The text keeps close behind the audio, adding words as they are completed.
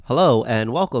Hello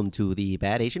and welcome to the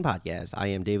Bad Asian Podcast. I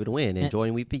am David Nguyen, and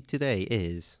joining me today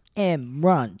is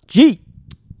Imran G.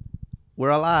 We're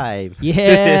alive.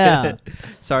 Yeah.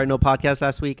 Sorry, no podcast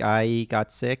last week. I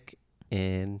got sick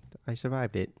and I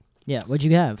survived it. Yeah. What'd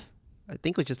you have? I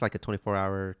think it was just like a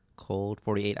 24-hour cold,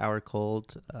 48-hour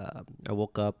cold. I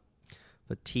woke up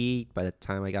fatigued. By the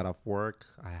time I got off work,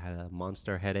 I had a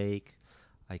monster headache.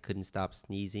 I couldn't stop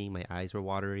sneezing. My eyes were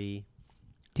watery.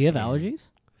 Do you have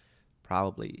allergies?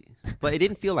 Probably. But it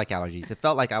didn't feel like allergies. It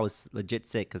felt like I was legit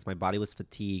sick because my body was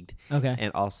fatigued. Okay.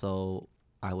 And also,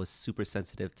 I was super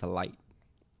sensitive to light.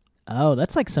 Oh,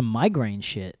 that's like some migraine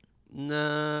shit.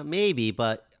 Nah, maybe.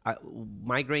 But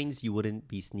migraines, you wouldn't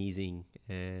be sneezing.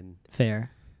 And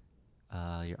Fair.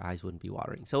 your eyes wouldn't be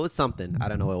watering. So it was something. I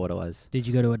don't know what it was. Did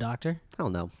you go to a doctor? I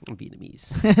don't know. I'm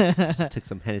Vietnamese. Just took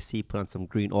some Hennessy, put on some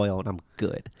green oil, and I'm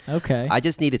good. Okay. I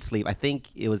just needed sleep. I think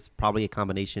it was probably a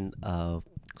combination of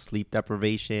sleep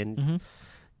deprivation,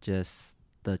 just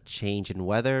the change in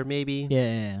weather, maybe.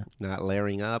 Yeah. Not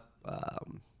layering up.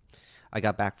 I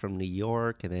got back from New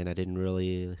York, and then I didn't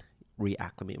really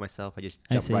reacclimate myself. I just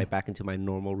jumped right back into my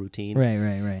normal routine.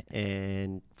 Right.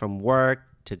 And from work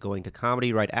to going to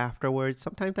comedy right afterwards,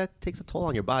 sometimes that takes a toll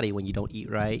on your body when you don't eat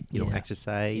right, you don't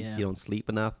exercise, you don't sleep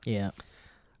enough. Yeah.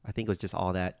 I think it was just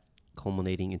all that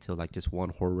culminating into like just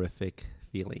one horrific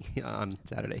feeling on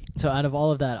Saturday. So out of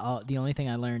all of that, the only thing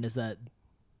I learned is that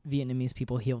Vietnamese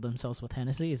people heal themselves with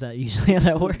Hennessy. Is that usually how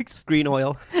that works? Green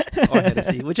oil or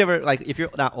Hennessy, whichever. Like if you're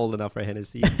not old enough for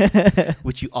Hennessy,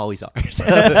 which you always are. So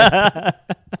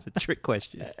it's a trick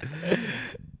question.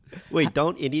 Wait,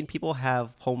 don't Indian people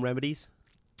have home remedies?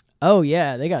 Oh,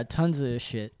 yeah. They got tons of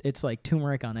shit. It's like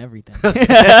turmeric on everything.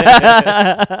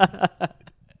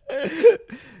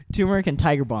 Turmeric and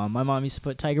Tiger Balm. My mom used to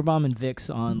put Tiger Balm and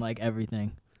Vicks on like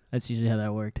everything. That's usually how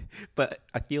that worked. But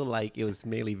I feel like it was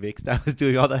mainly Vicks that was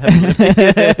doing all the heavy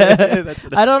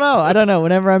lifting. I don't know.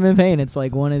 Whenever I'm in pain, it's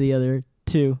like one of the other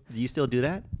two. Do you still do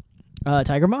that?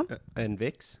 Tiger Balm? And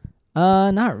Vicks?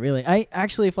 Not really. I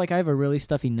actually, if like I have a really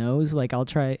stuffy nose, like I'll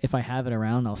try, if I have it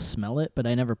around, I'll smell it, but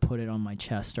I never put it on my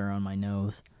chest or on my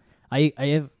nose. I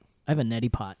have a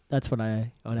neti pot. That's what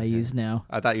I use now.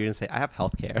 I thought you were going to say, I have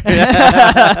healthcare.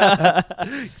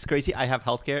 It's crazy. I have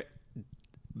healthcare.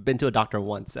 Been to a doctor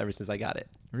once ever since I got it.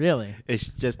 Really? It's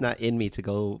just not in me to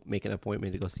go make an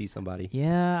appointment to go see somebody.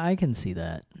 Yeah, I can see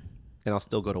that. And I'll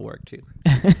still go to work too.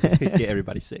 Get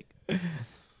everybody sick.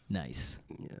 Nice.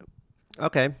 Yeah.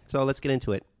 Okay, so let's get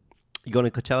into it. You going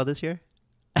to Coachella this year?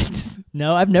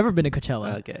 No, I've never been to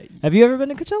Coachella. Okay. Have you ever been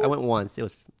to Coachella? I went once.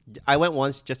 I went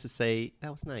once just to say that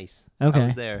was nice. Okay. I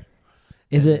was there.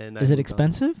 Is it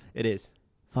expensive? It is.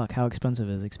 Fuck, how expensive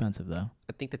is expensive though?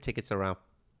 I think the tickets are around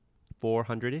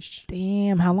 400-ish.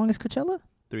 Damn, how long is Coachella?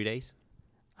 3 days.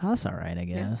 Oh, that's all right, I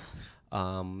guess.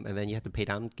 And then you have to pay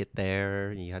down, get there,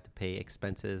 and you have to pay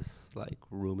expenses like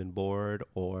room and board,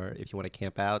 or if you want to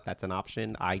camp out, that's an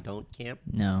option. I don't camp.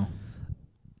 No.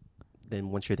 Then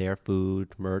once you're there, food,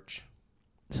 merch.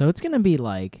 So it's going to be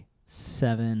like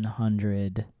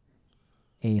 $700,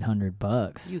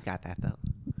 $800. You got that though.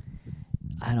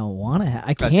 I don't want to.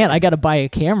 I can't. I got to buy a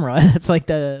camera. That's like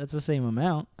that's the same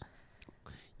amount.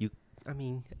 I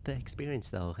mean, the experience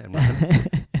though,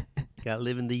 Imran. You gotta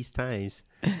live in these times.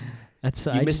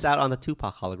 You missed out on the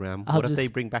Tupac hologram. What if they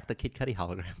bring back the Kid Cudi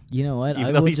hologram? You know what?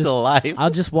 Even though he's still alive.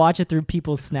 I'll just watch it through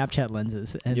people's Snapchat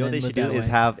lenses. And you know what they should do is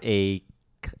have a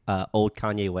old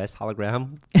Kanye West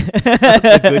hologram.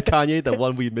 The good Kanye, the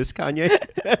one we miss Kanye.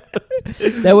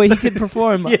 That way he could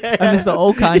perform. Yeah. I miss the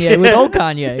old Kanye with old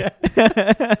Kanye.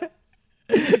 Yeah.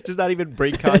 Just not even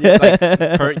bring Kanye, like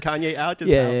current Kanye out. Just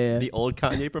have the old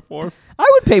Kanye perform. I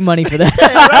would pay money for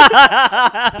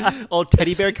that. Old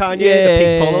teddy bear Kanye, the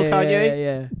pink polo Kanye.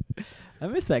 Yeah. I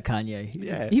miss that Kanye.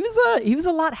 He was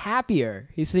a lot happier.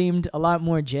 He seemed a lot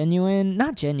more genuine.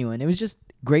 Not genuine. It was just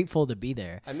grateful to be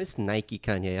there. I miss Nike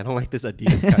Kanye. I don't like this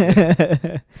Adidas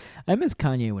Kanye. I miss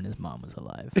Kanye when his mom was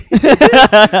alive.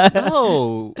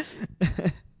 No.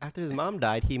 After his mom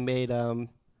died, he made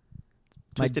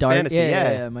Twisted Fantasy.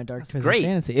 Yeah, my dark Twisted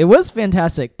Fantasy. It was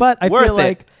fantastic, but I feel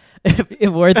like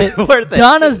worth it. Worth it.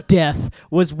 Donna's death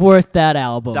was worth that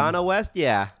album. Donna West,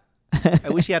 yeah. I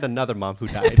wish he had another mom who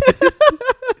died.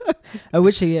 I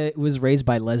wish he was raised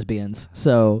by lesbians,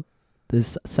 so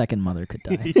this second mother could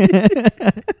die.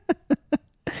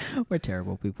 We're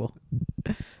terrible people.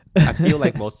 I feel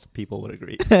like most people would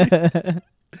agree.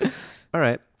 All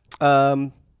right.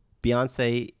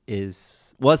 Beyonce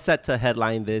was set to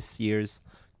headline this year's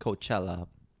Coachella,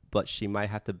 but she might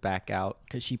have to back out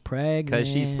because she's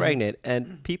pregnant.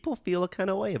 And people feel a kind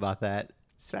of way about that.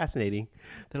 It's fascinating.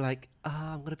 They're like,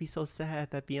 oh, I'm gonna be so sad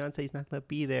that Beyonce's not gonna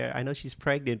be there. I know she's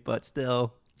pregnant, but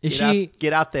still,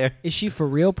 get out there. Is she for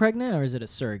real pregnant, or is it a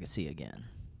surrogacy again?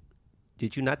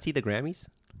 Did you not see the Grammys?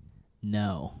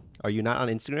 No. Are you not on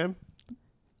Instagram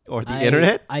or the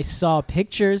internet? I saw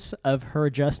pictures of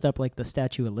her dressed up like the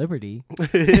Statue of Liberty.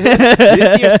 Did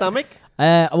you see her stomach?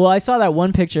 Well, I saw that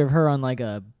one picture of her on like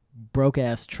a broke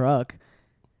ass truck.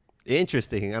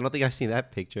 Interesting. I don't think I've seen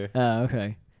that picture. Oh,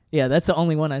 okay. Yeah, that's the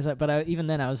only one I saw. But even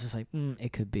then, I was just like,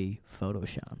 it could be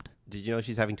photoshopped. Did you know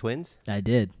she's having twins? I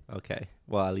did. Okay.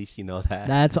 Well, at least you know that.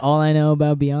 That's all I know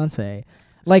about Beyonce.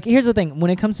 Like, here's the thing. When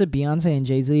it comes to Beyonce and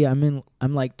Jay-Z, I'm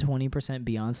like 20%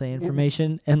 Beyonce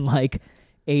information and like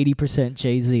 80%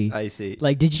 Jay-Z. I see.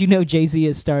 Like, did you know Jay-Z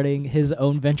is starting his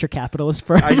own venture capitalist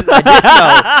firm? I did know.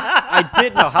 I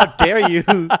did know. How dare you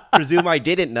presume I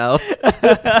didn't know?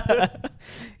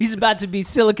 He's about to be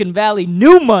Silicon Valley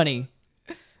new money.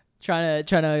 Trying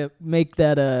to make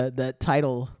that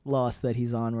title loss that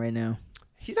he's on right now.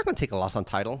 He's not going to take a loss on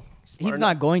title. He's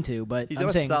not going to, but he's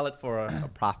going to sell it for a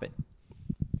profit.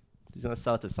 He's going to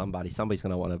sell it to somebody. Somebody's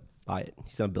going to want to buy it.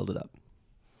 He's going to build it up.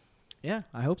 Yeah,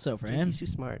 I hope so for him. He's too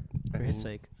smart. For his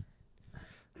sake.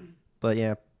 But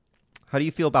yeah. How do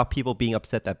you feel about people being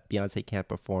upset that Beyonce can't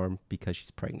perform because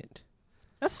she's pregnant?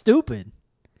 That's stupid.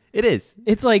 It is.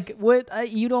 It's like,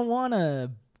 you don't want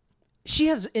to... She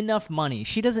has enough money.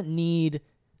 She doesn't need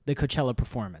the Coachella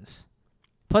performance.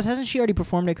 Plus, hasn't she already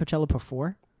performed at Coachella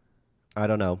before? I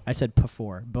don't know. I said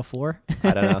before. Before?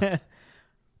 I don't know.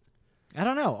 I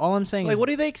don't know. All I'm saying is... what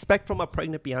do they expect from a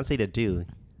pregnant Beyonce to do?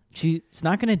 She's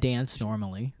not going to dance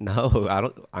normally. No, I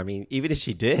don't. I mean, even if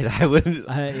she did, I wouldn't.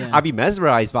 Yeah. I'd be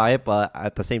mesmerized by it, but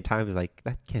at the same time, it's like,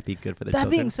 that can't be good for the children.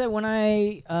 That being said, when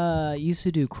I used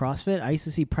to do CrossFit, I used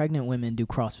to see pregnant women do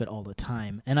CrossFit all the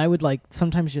time. And I would like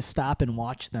sometimes just stop and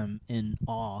watch them in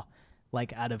awe,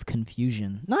 like out of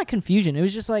confusion. Not confusion. It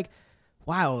was just like,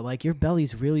 wow, like your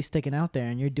belly's really sticking out there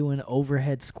and you're doing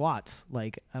overhead squats.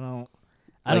 Like, I don't know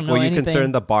were you anything.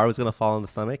 concerned the bar was going to fall on the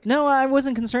stomach? No, I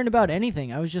wasn't concerned about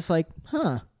anything. I was just like,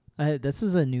 this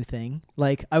is a new thing.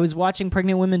 Like, I was watching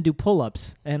pregnant women do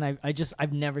pull-ups, and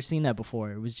I've never seen that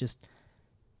before. It was just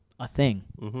a thing.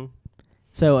 Mm-hmm.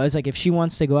 So I was like, if she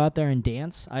wants to go out there and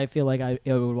dance, I feel like I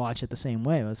would watch it the same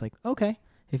way. I was like, okay,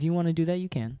 if you want to do that, you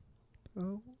can.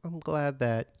 Oh, I'm glad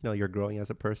that you're growing as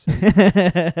a person.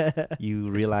 You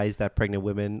realize that pregnant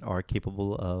women are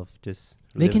capable of just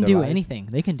they can do lives. anything.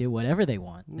 They can do whatever they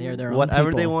want. They're their own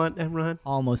whatever people. they want, Imran.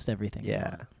 Almost everything.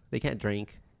 Yeah, they can't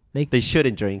drink. They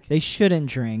shouldn't drink. They shouldn't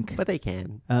drink. But they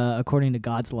can. According to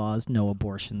God's laws, no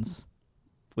abortions.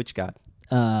 Which God?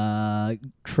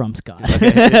 Trump's God.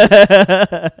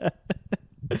 Okay.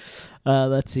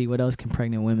 Let's see. What else can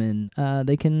pregnant women?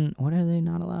 They can. What are they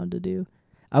not allowed to do?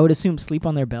 I would assume sleep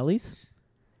on their bellies.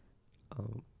 I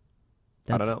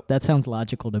don't know. That sounds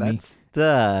logical to me.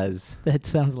 Does. That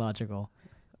sounds logical.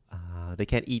 They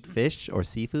can't eat fish or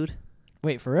seafood.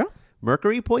 Wait, for real?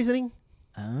 Mercury poisoning?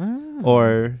 Oh.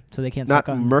 Or so they can't not suck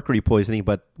on mercury poisoning,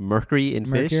 but mercury in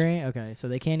fish. Mercury? Okay, so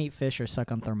they can't eat fish or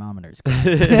suck on thermometers.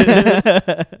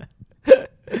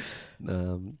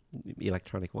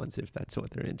 Electronic ones, if that's what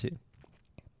they're into.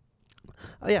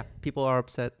 Oh yeah, people are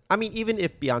upset. I mean, even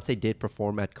if Beyonce did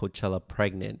perform at Coachella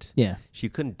pregnant, yeah, she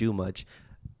couldn't do much.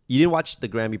 You didn't watch the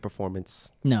Grammy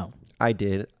performance? No, I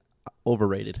did.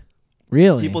 Overrated.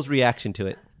 Really? People's reaction to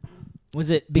it.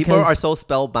 Was it because people are so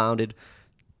spellbounded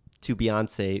to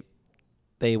Beyonce?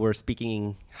 They were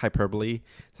speaking hyperbole.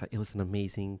 It's like, it was an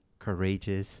amazing,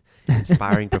 courageous,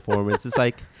 inspiring performance. It's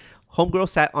like homegirl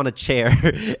sat on a chair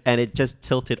and it just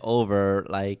tilted over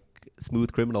like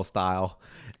Smooth Criminal style.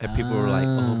 And people were like,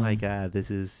 oh my God, this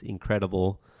is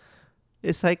incredible.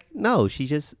 It's like, no,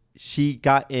 she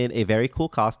got in a very cool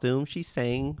costume. She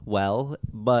sang well,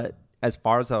 but as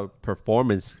far as a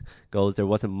performance goes, there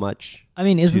wasn't much. I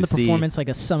mean, isn't the performance like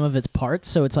a sum of its parts?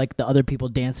 So it's like the other people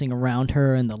dancing around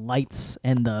her and the lights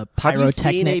and the pyrotechnics.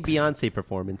 Have you seen a Beyonce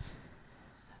performance?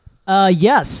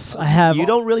 Yes, I have. You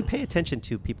don't really pay attention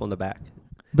to people in the back.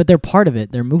 But they're part of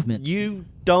it. They're movement. You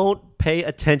don't pay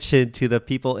attention to the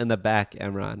people in the back,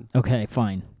 Imran. Okay,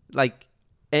 fine. Like,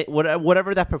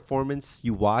 whatever that performance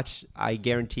you watch, I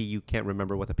guarantee you can't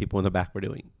remember what the people in the back were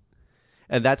doing.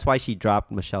 And that's why she dropped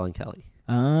Michelle and Kelly.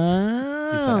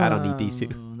 Oh. She's like, I don't need these two.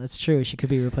 That's true. She could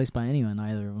be replaced by anyone,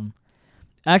 either of them.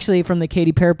 Actually, from the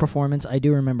Katy Perry performance, I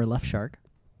do remember Left Shark.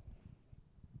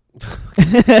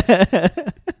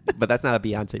 But that's not a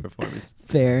Beyonce performance.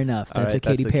 Fair enough. That's a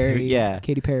Katy Perry. Yeah.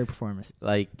 Katy Perry performance.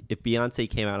 Like if Beyonce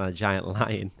came out on a giant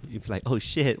lion, you'd be like, "Oh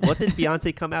shit! What did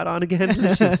Beyonce come out on again?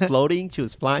 She was floating. She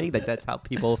was flying. Like that's how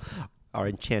people are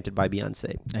enchanted by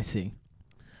Beyonce." I see.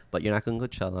 but you're not going to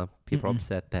Coachella. People are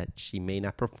upset that she may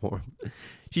not perform.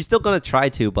 She's still going to try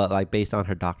to, but like based on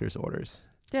her doctor's orders.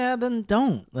 Yeah, then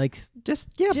don't. Like,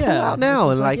 just pull out now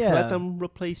and like let them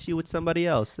replace you with somebody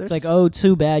else. It's like, oh,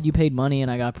 too bad you paid money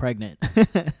and I got pregnant.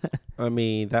 I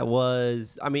mean, if that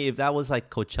was like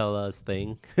Coachella's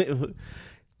thing,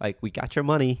 like we got your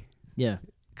money. Yeah.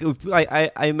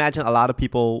 I imagine a lot of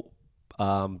people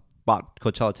bought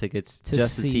Coachella tickets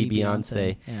just to see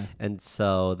Beyonce. Yeah. And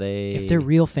so if they're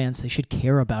real fans, they should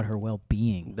care about her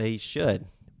well-being. They should,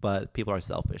 but people are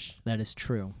selfish. That is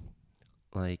true.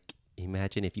 Like,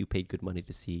 imagine if you paid good money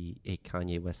to see a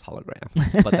Kanye West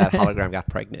hologram, but that hologram got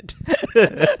pregnant. And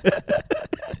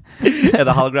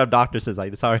the hologram doctor says,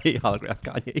 like, sorry, hologram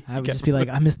Kanye. I would just be like,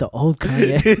 I miss the old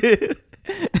Kanye.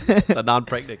 The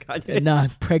non-pregnant Kanye. The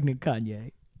non-pregnant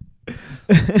Kanye.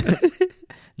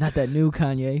 Not that new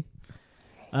Kanye.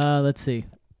 Let's see.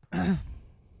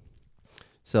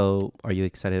 So, are you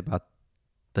excited about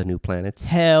the new planets?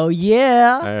 Hell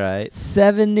yeah. All right.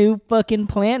 7 new fucking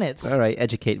planets. All right.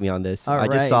 Educate me on this. I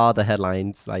just saw the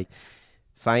headlines like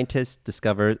scientists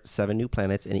discover 7 new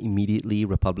planets and immediately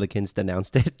Republicans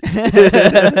denounced it.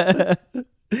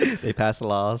 They passed a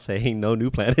law saying no new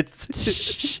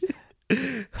planets.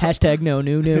 Hashtag no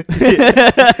new.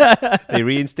 They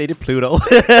reinstated Pluto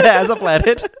as a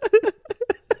planet.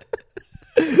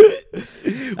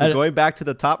 We're going back to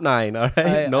the top 9, all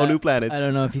right? No new planets. I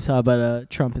don't know if you saw, but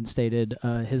Trump instated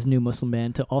his new Muslim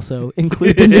ban to also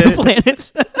include the new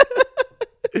planets.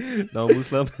 No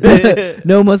Muslim.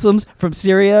 No Muslims from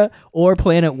Syria or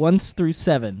planet 1 through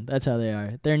 7. That's how they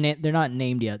are. They're not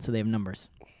named yet, so they have numbers.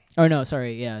 Oh, no,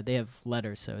 sorry. Yeah, they have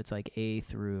letters, so it's like A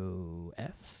through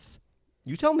F.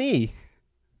 You tell me.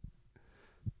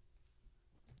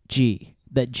 G.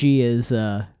 That G is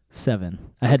 7.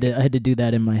 I had to do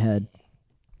that in my head.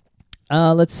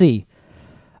 Let's see.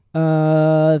 3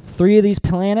 of these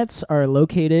planets are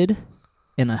located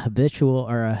in a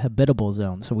habitable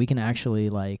zone, so we can actually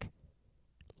like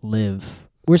live.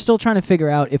 We're still trying to figure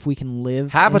out if we can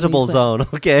live. Habitable zone.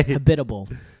 Okay. Habitable.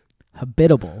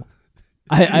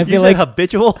 I feel you like said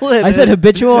habitual. I said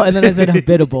habitual and then I said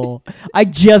habitable. I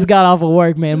just got off of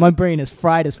work, man. My brain is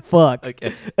fried as fuck.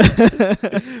 Okay.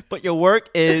 But your work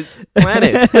is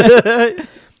planets.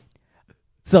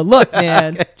 So look,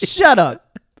 man, okay. Shut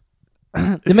up.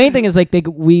 The main thing is like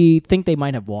we think they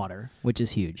might have water, which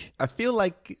is huge. I feel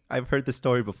like I've heard this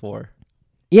story before.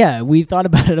 Yeah, we thought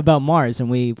about it about Mars and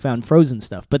we found frozen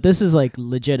stuff, but this is like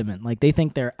legitimate. Like they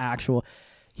think they're actual.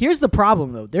 Here's the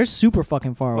problem though. They're super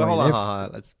fucking far away. Hold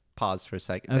on. Let's pause for a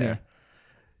second there.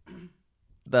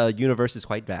 The universe is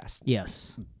quite vast.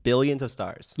 Yes. Billions of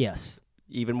stars. Yes.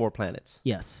 Even more planets.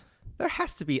 Yes. There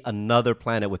has to be another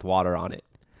planet with water on it.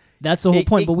 That's the whole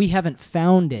point, but we haven't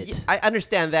found it. I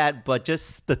understand that, but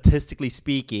just statistically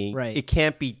speaking, right. It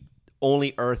can't be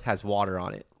only Earth has water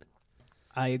on it.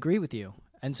 I agree with you,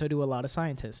 and so do a lot of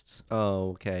scientists.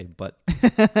 Oh, okay, but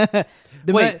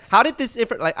wait, how did this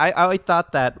differ? Like, I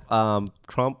thought that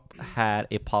Trump had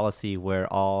a policy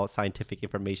where all scientific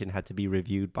information had to be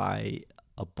reviewed by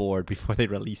a board before they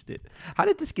released it. How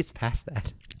did this get past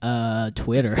that?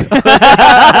 Twitter.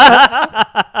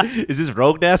 Is this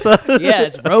Rogue NASA? Yeah,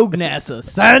 it's Rogue NASA,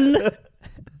 son.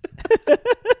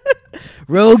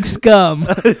 Rogue scum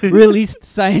released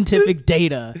scientific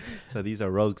data. So these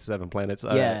are Rogue 7 planets.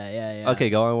 All yeah.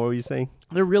 Okay, go on. What were you saying?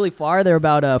 They're really far. They're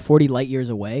about 40 light years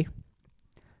away,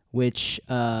 which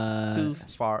it's too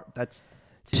far. That's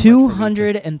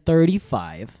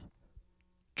 235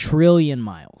 trillion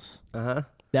miles.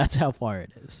 That's how far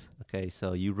it is. Okay,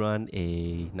 so you run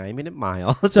a 9-minute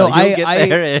mile. So you'll get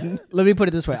there in. Let me put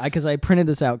it this way, because I printed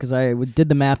this out because I did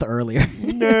the math earlier.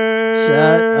 Nerd.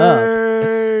 Shut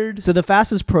up. So the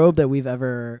fastest probe that we've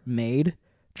ever made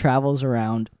travels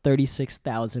around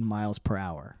 36,000 miles per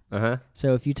hour.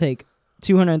 So if you take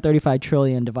 235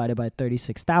 trillion divided by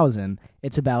 36,000,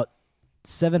 it's about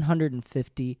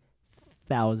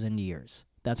 750,000 years.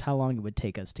 That's how long it would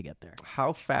take us to get there.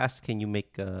 How fast can you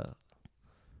make a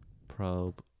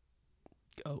probe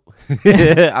go?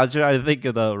 I was trying to think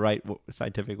of the right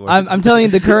scientific word. I'm telling you,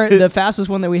 the fastest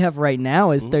one that we have right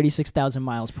now is 36,000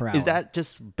 miles per hour. Is that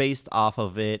just based off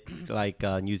of it, like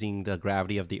using the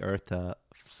gravity of the Earth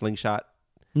slingshot?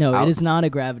 No, out? It is not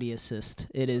a gravity assist.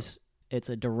 It's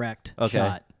a direct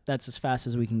shot. That's as fast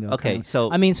as we can go. Okay,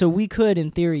 currently. So we could,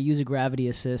 in theory, use a gravity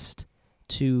assist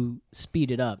to speed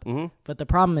it up. But the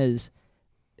problem is,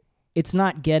 it's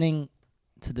not getting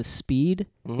to the speed.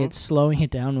 It's slowing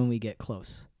it down when we get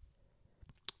close.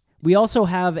 We also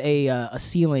have a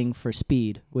ceiling for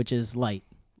speed, which is light.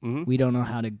 We don't know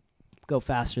how to go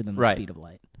faster than the speed of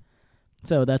light.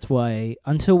 So that's why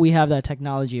until we have that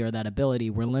technology or that ability,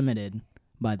 we're limited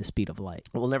by the speed of light.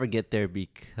 We'll never get there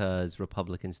because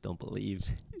Republicans don't believe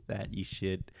that you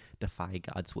should defy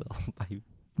God's will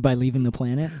By leaving the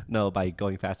planet? by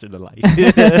going faster than light.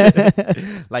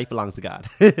 Light belongs to God.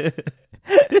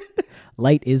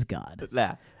 Light is God.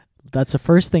 Yeah. That's the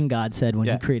first thing God said when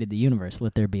Yeah. he created the universe.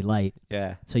 Let there be light.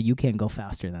 Yeah. So you can't go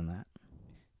faster than that.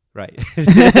 Right.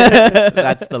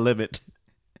 That's the limit.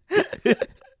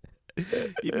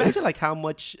 Imagine like how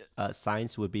much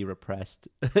science would be repressed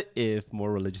if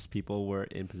more religious people were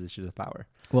in positions of power.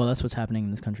 Well, that's what's happening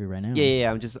in this country right now. Yeah.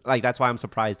 I'm just like, that's why I'm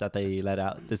surprised that they let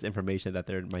out this information that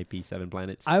there might be 7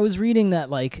 planets. I was reading that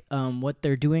like what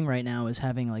they're doing right now is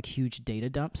having like huge data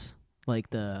dumps.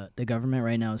 Like the government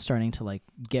right now is starting to like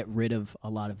get rid of a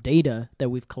lot of data that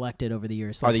we've collected over the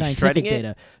years, like Are they scientific shredding it?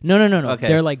 data. No. Okay.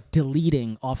 They're like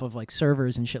deleting off of like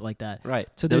servers and shit like that. Right.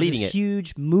 So there's Deleting this it.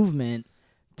 huge movement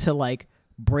to like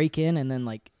break in and then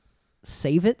like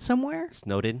save it somewhere.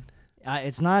 Snowden.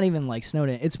 It's not even like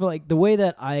Snowden. It's like the way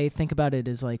that I think about it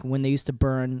is like when they used to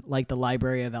burn like the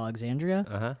Library of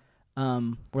Alexandria.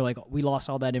 We're like we lost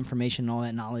all that information, all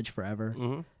that knowledge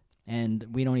forever, and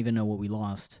we don't even know what we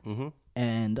lost.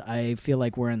 And I feel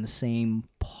like we're in the same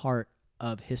part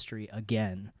of history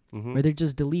again, where they're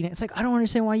just deleting. It's like I don't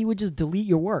understand why you would just delete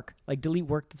your work, like delete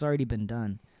work that's already been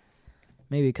done.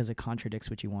 Maybe because it contradicts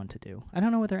what you want to do. I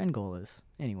don't know what their end goal is.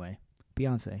 Anyway,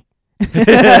 Beyonce.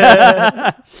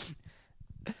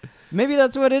 Maybe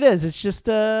that's what it is. It's just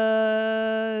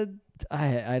I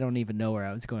don't even know where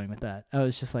I was going with that. I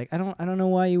was just like I don't know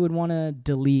why you would want to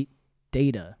delete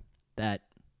data that.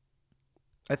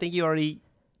 I think you already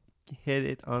hit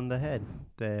it on the head.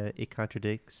 That it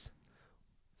contradicts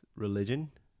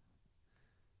religion.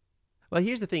 Well,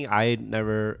 here's the thing I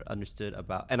never understood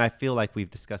about, and I feel like we've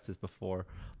discussed this before,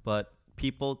 but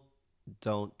people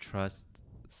don't trust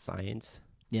science.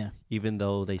 Yeah. Even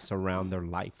though they surround their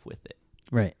life with it.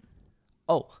 Right.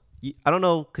 Oh, I don't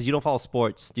know, because you don't follow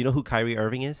sports. Do you know who Kyrie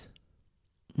Irving is?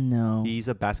 No. He's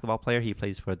a basketball player. He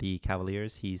plays for the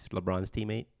Cavaliers. He's LeBron's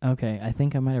teammate. Okay. I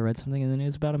think I might have read something in the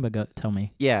news about him, but tell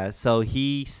me. Yeah, so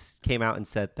he came out and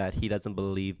said that he doesn't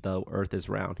believe the earth is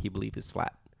round. He believes it's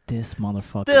flat. This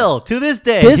motherfucker. Still, to this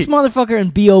day. This motherfucker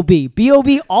and B.O.B.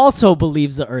 B.O.B. also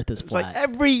believes the earth is flat. Like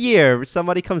every year,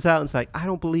 somebody comes out and is like, I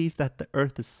don't believe that the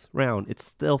earth is round. It's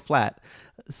still flat.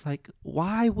 It's like,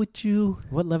 why would you?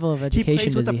 What level of He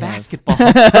education plays with does a he have? basketball.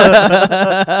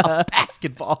 A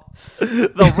basketball.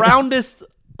 The roundest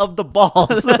of the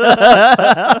balls.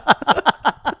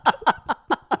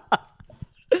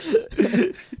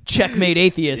 Checkmate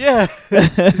atheist. Yeah.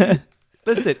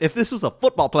 Listen, if this was a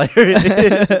football player,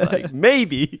 it's like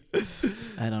maybe.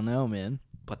 I don't know, man.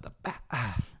 But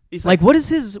he's Like, what is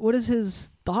his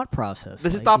thought process?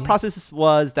 his thought process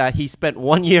was that he spent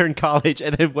 1 year in college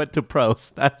and then went to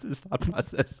pros. That's his thought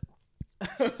process.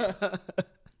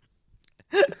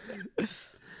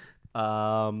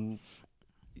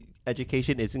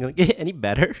 Education isn't going to get any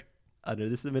better under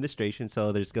this administration,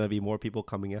 so there's going to be more people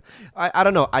coming in. I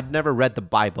don't know. I'd never read the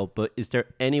Bible, but is there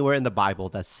anywhere in the Bible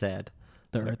that said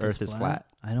the earth is flat?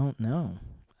 I don't know.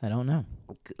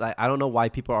 Like, I don't know why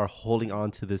people are holding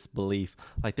on to this belief.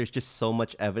 Like, there's just so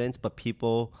much evidence, but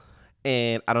people,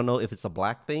 and I don't know if it's a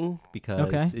black thing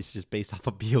because it's just based off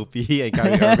of B.O.B. and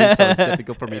Kyrie Irving, so it's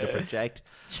difficult for me to project.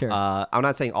 Sure. I'm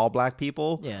not saying all black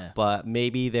people, Yeah. but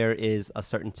maybe there is a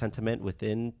certain sentiment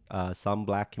within some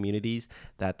black communities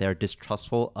that they're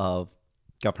distrustful of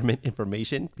government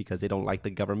information because they don't like the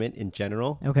government in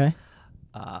general. Okay.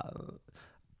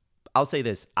 I'll say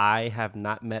this. I have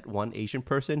not met one Asian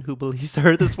person who believes the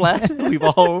earth is flat. We've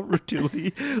all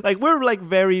routinely, we're like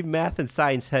very math and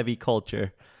science heavy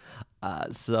culture.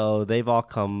 So they've all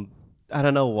come, I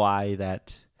don't know why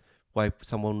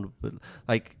someone would,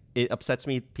 like, it upsets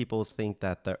me. People think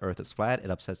that the earth is flat. It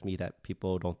upsets me that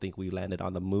people don't think we landed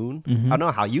on the moon. I don't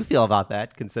know how you feel about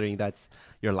that, considering that's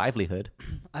your livelihood.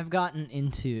 I've gotten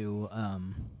into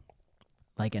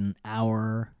like an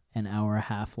hour and a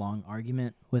half long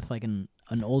argument with like an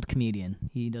old comedian.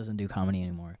 He doesn't do comedy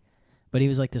anymore, but he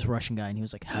was like this Russian guy, and he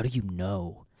was like, "How do you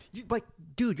know?"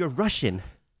 Dude, you're Russian.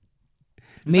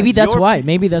 Maybe that's why.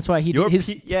 Maybe that's why he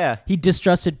yeah. he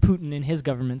distrusted Putin and his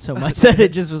government so much that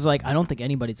it just was like, I don't think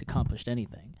anybody's accomplished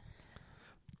anything.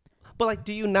 But like,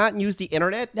 do you not use the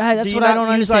internet? That's what I don't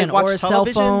understand. Or a cell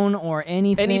phone or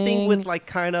anything. Anything with like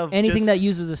kind of anything that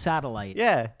uses a satellite.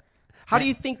 Yeah. How do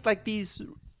you think like these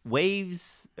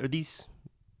waves or these?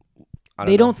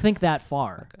 They don't think that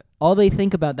far. Okay. All they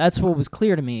think about, that's what was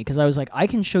clear to me, because I was like, I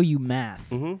can show you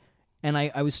math. Mm-hmm. And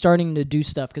I was starting to do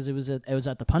stuff because it was at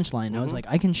the punchline. Mm-hmm. I was like,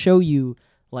 I can show you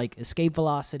like escape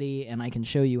velocity, and I can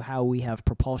show you how we have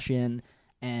propulsion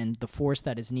and the force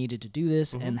that is needed to do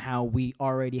this, and how we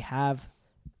already have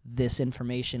this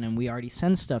information and we already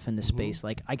send stuff into space.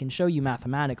 Like, I can show you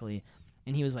mathematically.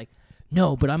 And he was like,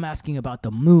 no, but I'm asking about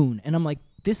the moon. And I'm like,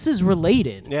 this is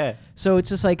related. Yeah. So it's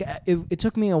just like, it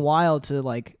took me a while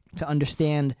to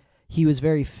understand he was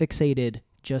very fixated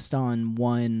just on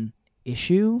one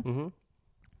issue.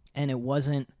 And it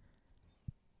wasn't,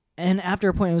 and after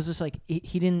a point it was just like, it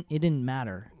didn't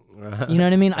matter. You know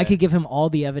what I mean? I could give him all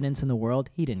the evidence in the world.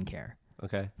 He didn't care.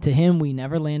 Okay. To him, we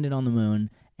never landed on the moon,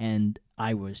 and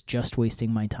I was just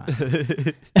wasting my time.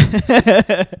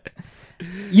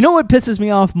 You know what pisses me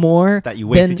off more? That you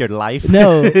wasted your life?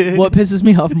 No. What pisses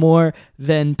me off more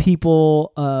than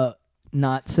people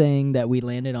not saying that we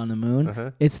landed on the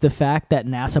moon? It's the fact that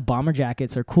NASA bomber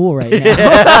jackets are cool right now.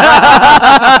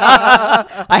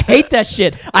 I hate that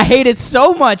shit. I hate it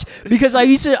so much because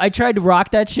I tried to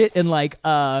rock that shit in like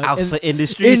Alpha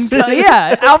Industries.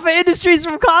 Alpha Industries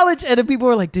from college, and then people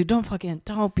were like, dude,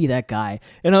 don't be that guy.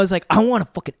 And I was like, I want a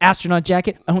fucking astronaut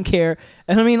jacket. I don't care.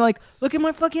 And I mean, like, look at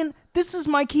my this is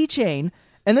my keychain,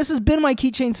 and this has been my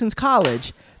keychain since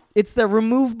college. It's the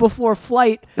remove before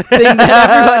flight thing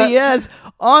that everybody has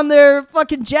on their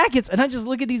fucking jackets. And I just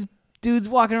look at these dudes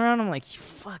walking around. I'm like, you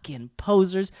fucking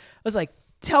posers. I was like,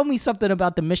 tell me something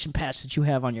about the mission patch that you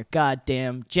have on your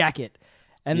goddamn jacket.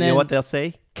 And you then, know what they'll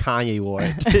say? Kanye wore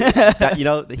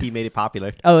it. He made it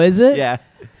popular. Oh, is it? Yeah.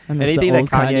 Anything that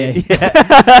Kanye.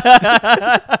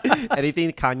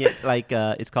 Anything Kanye, like,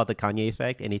 it's called the Kanye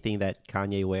effect. Anything that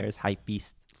Kanye wears, hype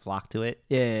beasts flock to it.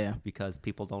 Yeah. Because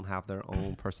people don't have their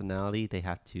own personality. They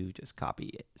have to just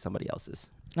copy somebody else's.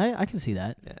 I can see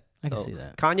that. Yeah. I can see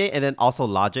that. Kanye, and then also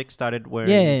Logic started wearing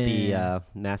the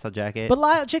NASA jacket. But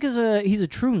Logic he's a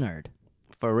true nerd.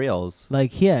 For reals.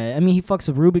 Like, yeah, I mean, he fucks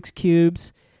with Rubik's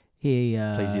Cubes. He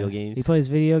plays video games. He plays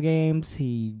video games.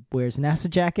 He wears NASA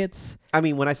jackets. I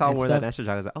mean, when I saw him wearing that NASA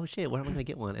jacket, I was like, oh shit, where am I going to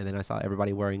get one? And then I saw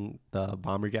everybody wearing the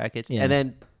bomber jackets. Yeah. And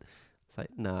then it's like,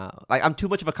 nah. Like, I'm too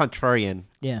much of a contrarian.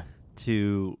 Yeah.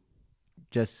 To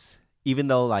just, even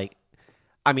though, like,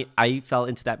 I mean, I fell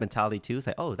into that mentality too. It's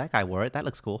like, oh, that guy wore it. That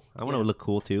looks cool. I want to look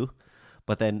cool too.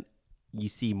 But then you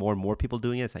see more and more people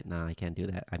doing it. It's like, nah, I can't do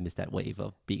that. I missed that wave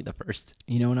of being the first.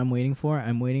 You know what I'm waiting for?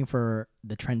 I'm waiting for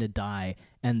the trend to die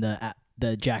and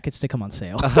the jackets to come on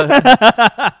sale.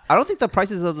 I don't think the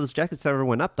prices of those jackets ever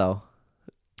went up, though.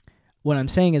 What I'm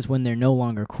saying is when they're no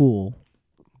longer cool.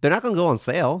 They're not going to go on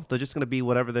sale. They're just going to be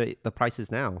whatever the price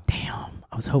is now. Damn.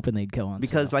 I was hoping they'd go on sale.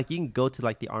 Because, like, you can go to,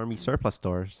 like, the Army surplus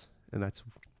stores, and that's...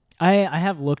 I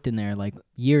have looked in there, like,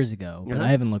 years ago, but I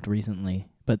haven't looked recently.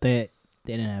 But they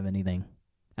didn't have anything.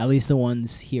 At least the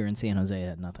ones here in San Jose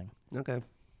had nothing. Okay.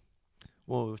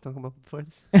 What were we talking about before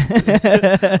this?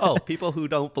 Oh, people who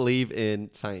don't believe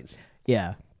in science.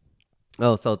 Yeah.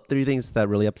 Oh, so 3 things that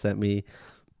really upset me.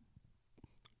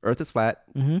 Earth is flat.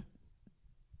 Mm-hmm.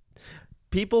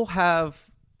 People have,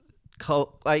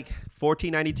 like,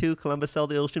 1492, Columbus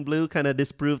sailed the ocean blue, kind of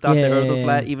disproved that the Earth was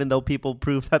flat, even though people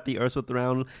proved that the Earth was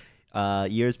round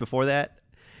years before that.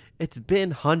 It's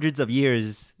been hundreds of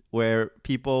years where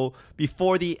people,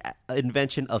 before the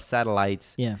invention of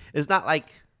satellites, it's not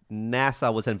like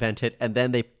NASA was invented and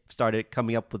then they started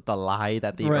coming up with the lie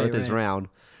that the Earth is round.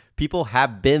 People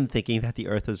have been thinking that the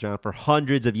Earth was round for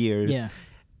hundreds of years. Yeah.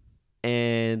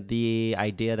 And the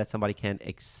idea that somebody can't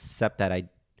accept that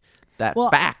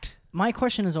fact. My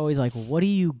question is always like, what do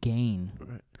you gain? Right.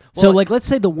 Well, So, like, let's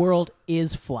say the world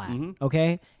is flat,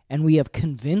 okay? And we have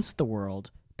convinced the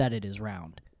world that it is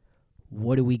round.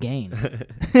 What do we gain?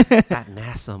 That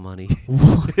NASA money.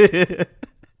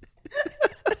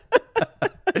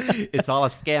 It's all a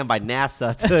scam by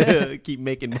NASA to keep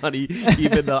making money,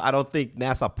 even though I don't think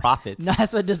NASA profits.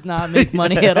 NASA does not make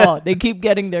money at all. They keep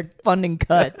getting their funding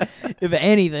cut. If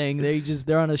anything,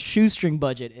 they're on a shoestring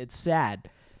budget. It's sad.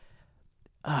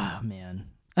 Oh man,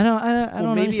 I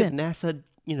don't maybe understand. If NASA,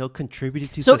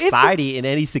 contributed to society in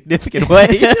any significant way,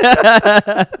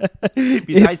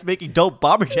 besides making dope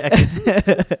bomber jackets.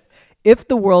 If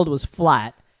the world was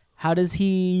flat, how does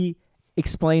he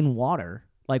explain water?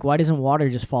 Like, why doesn't water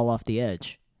just fall off the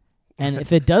edge? And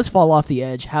if it does fall off the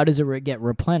edge, how does it get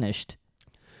replenished?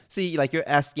 See, like, you're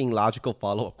asking logical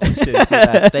follow-up questions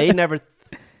that they never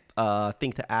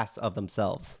think to ask of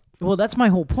themselves. Well, that's my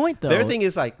whole point, though. Their thing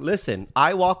is like, listen,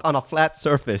 I walk on a flat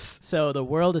surface. So the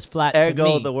world is flat Ergo,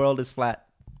 to me. the world is flat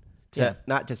to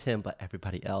not just him, but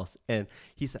everybody else. And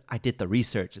he said, I did the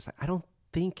research. It's like, I don't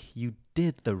think you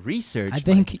did the research. I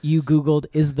think you Googled,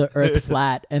 is the earth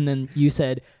flat? And then you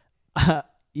said...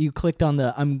 you clicked on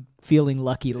the I'm feeling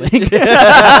lucky link.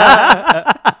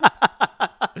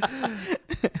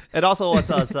 And also,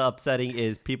 what's upsetting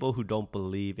is people who don't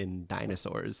believe in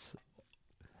dinosaurs,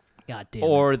 God damn.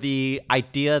 or the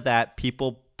idea that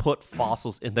people put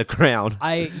fossils in the ground.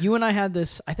 You and I had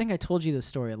this. I think I told you this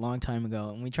story a long time ago,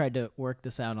 and we tried to work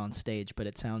this out on stage, but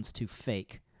it sounds too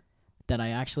fake. That I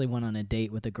actually went on a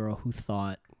date with a girl who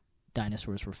thought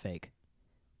dinosaurs were fake.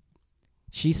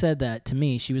 She said that to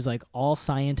me. She was like, all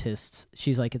scientists,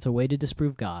 she's like, it's a way to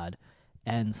disprove God,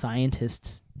 and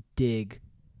scientists dig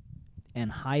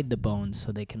and hide the bones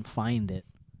so they can find it.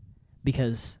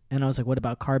 And I was like, what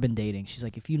about carbon dating? She's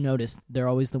like, if you notice, they're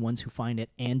always the ones who find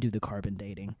it and do the carbon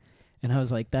dating. And I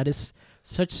was like, that is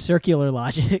such circular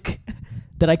logic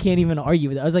that I can't even argue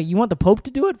with it. I was like, you want the Pope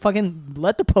to do it? Fucking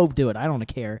let the Pope do it. I don't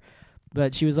care.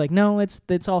 But she was like, no,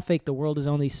 it's all fake. The world is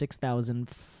only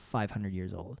 6,500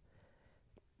 years old.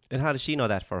 And how does she know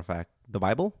that for a fact? The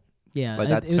Bible? Yeah,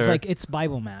 Like it was like, it's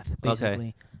Bible math, basically.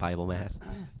 Okay. Bible math.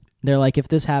 They're like, if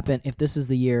this happened, if this is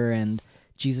the year and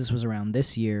Jesus was around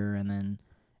this year, and then,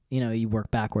 you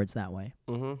work backwards that way.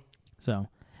 Mm-hmm. So,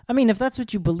 I mean, if that's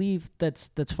what you believe, that's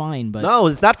fine. But no,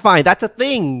 it's not fine. That's a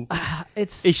thing.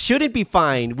 It it shouldn't be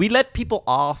fine. We let people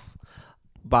off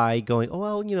by going, oh,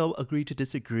 well, agree to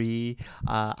disagree.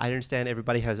 I understand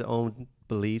everybody has their own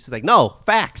beliefs. It's like, no,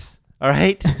 facts. All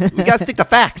right? We got to stick to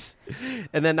facts.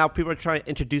 And then now people are trying to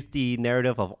introduce the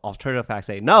narrative of alternative facts.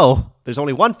 Say, no, there's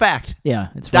only one fact. Yeah,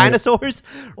 it's dinosaurs,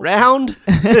 round,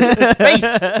 space.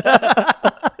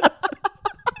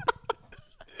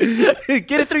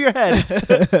 Get it through your head.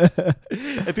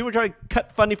 And people are trying to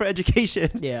cut funding for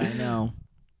education. Yeah, I know.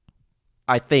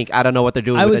 I don't know what they're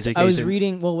doing with education. I was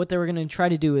reading, what they were going to try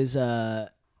to do is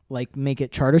make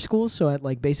it charter schools. So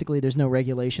basically there's no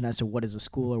regulation as to what is a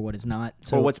school or what is not.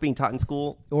 So, or what's being taught in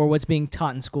school.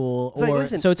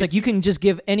 So it's like you can just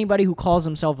give anybody who calls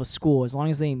themselves a school, as long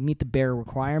as they meet the bare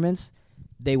requirements,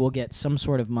 they will get some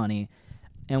sort of money.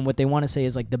 And what they want to say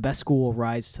is like the best school will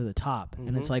rise to the top. Mm-hmm.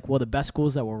 And it's like, well, the best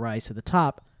schools that will rise to the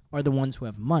top are the ones who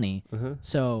have money. Mm-hmm.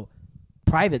 So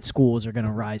private schools are going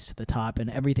to rise to the top and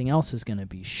everything else is going to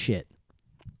be shit.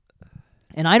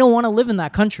 And I don't want to live in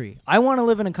that country. I want to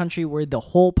live in a country where the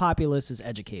whole populace is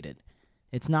educated.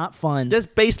 It's not fun.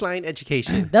 Just baseline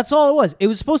education. That's all it was. It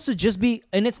was supposed to just be,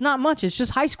 and it's not much. It's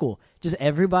just high school. Just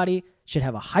everybody should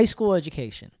have a high school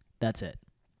education. That's it.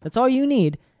 That's all you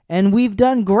need. And we've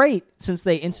done great since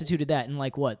they instituted that in the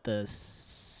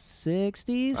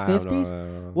 60s,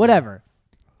 50s? Whatever.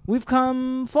 We've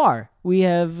come far. We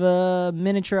have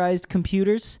miniaturized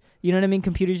computers. You know what I mean?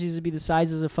 Computers used to be the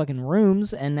sizes of fucking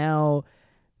rooms, and now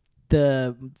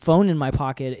the phone in my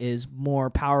pocket is more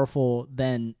powerful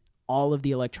than all of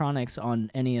the electronics on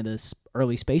any of the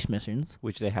early space missions.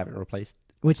 Which they haven't replaced.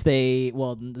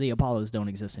 The Apollos don't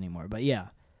exist anymore, but yeah.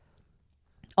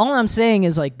 All I'm saying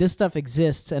is, this stuff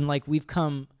exists, and, we've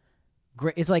come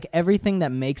great. It's like everything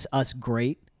that makes us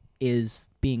great is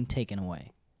being taken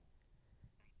away.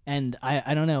 And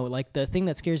I don't know, the thing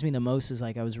that scares me the most is,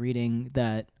 I was reading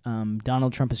that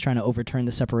Donald Trump is trying to overturn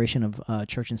the separation of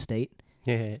church and state.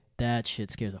 Yeah. That shit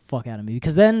scares the fuck out of me,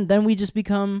 because then we just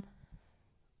become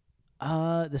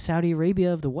the Saudi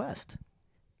Arabia of the West.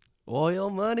 Oil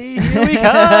money, here we go.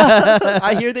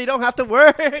 I hear they don't have to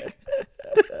work.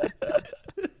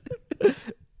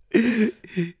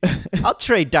 I'll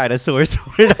trade dinosaurs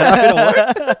for not having to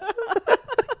work.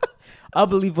 I'll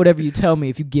believe whatever you tell me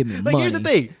if you give me money. Here's the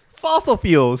thing: fossil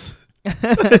fuels.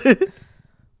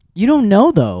 You don't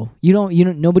know though. You don't.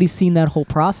 Nobody's seen that whole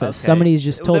process. Okay. Somebody's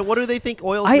just told. Then what do they think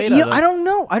oil's made out of? I don't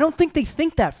know. I don't think they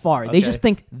think that far. Okay. They just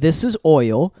think this is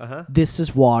oil. This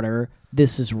is water.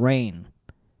 This is rain.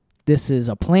 This is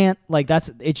a plant.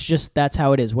 That's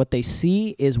how it is. What they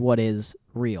see is what is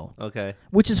real. Okay.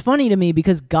 Which is funny to me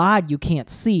because God you can't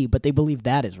see, but they believe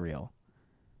that is real.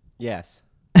 Yes.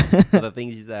 So the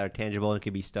things that are tangible and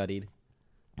can be studied.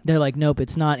 They're like, nope,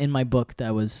 it's not in my book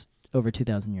that was over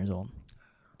 2,000 years old.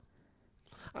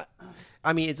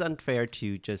 I mean, it's unfair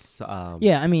to just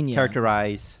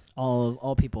characterize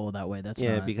all people that way. That's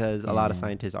not, because a lot of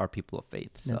scientists are people of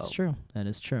faith. So. That's true. That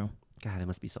is true. God, it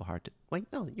must be so hard to... Wait,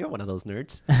 no, you're one of those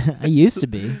nerds. I used to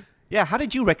be. Yeah, how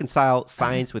did you reconcile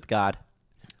science with God?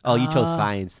 Oh, you chose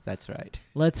science. That's right.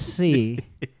 Let's see.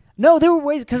 No, there were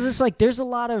ways, because it's there's a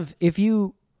lot of...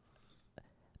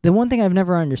 The one thing I've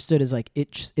never understood is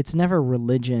it's never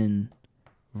religion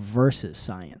versus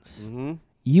science. Mm-hmm.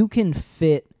 You can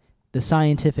fit the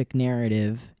scientific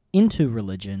narrative into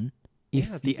religion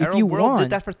if the Arab world did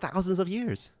that for thousands of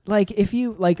years.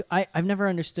 I've never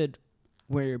understood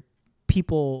where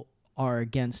people are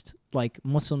against,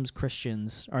 Muslims,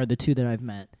 Christians are the two that I've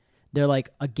met. they're like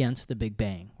against the Big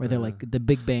Bang, where they're like the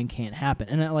Big Bang can't happen.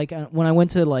 And when I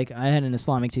went to I had an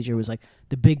Islamic teacher who was like,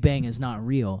 the Big Bang is not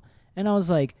real, and I was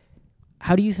like,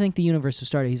 how do you think the universe was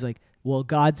started? He's like, well,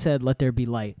 God said, let there be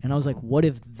light, and I was like, what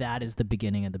if that is the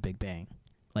beginning of the Big Bang?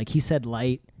 Like he said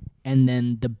light, and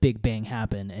then the Big Bang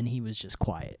happened, and he was just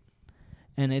quiet,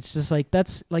 and it's just like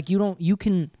that's like I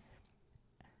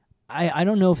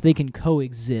don't know if they can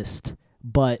coexist,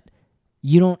 but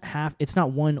you don't have. It's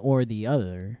not one or the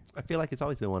other. I feel like it's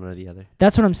always been one or the other.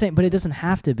 That's what I'm saying, but it doesn't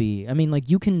have to be. I mean, like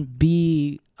you can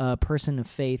be a person of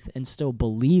faith and still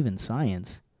believe in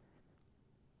science.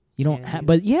 You don't have,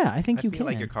 but yeah, I think you can. I feel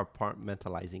like you're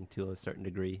compartmentalizing to a certain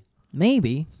degree.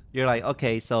 Maybe. You're like,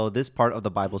 okay, so this part of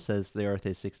the Bible says the Earth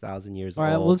is 6,000 years old.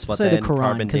 All right, well, let's say the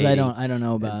Quran because I don't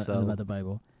know about the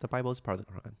Bible. The Bible is part of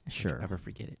the Quran. Sure. Don't you ever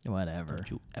forget it. Whatever.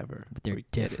 Don't you ever. But they're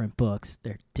different books.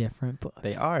 They're different books.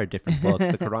 They are different books.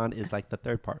 The Quran is like the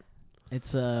third part.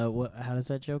 It's how does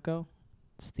that joke go?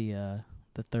 It's the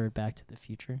third Back to the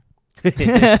Future.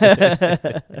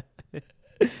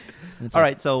 All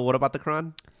right, so what about the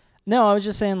Quran? No, I was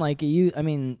just saying, like, you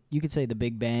could say the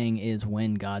Big Bang is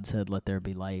when God said, let there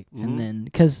be light. Mm-hmm. And then,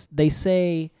 because they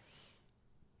say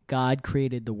God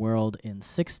created the world in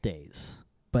 6 days,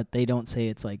 but they don't say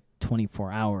it's like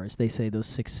 24 hours. They say those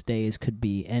 6 days could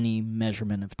be any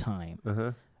measurement of time.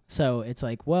 Uh-huh. So it's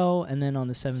like, well, and then on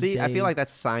the seventh day. See, I feel like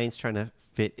that's science trying to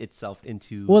fit itself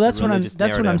into that's what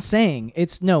I'm saying.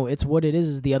 It's what it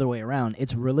is the other way around.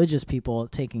 It's religious people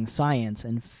taking science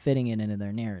and fitting it into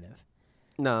their narrative.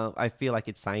 No, I feel like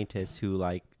it's scientists who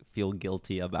like feel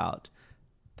guilty about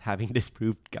having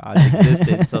disproved God's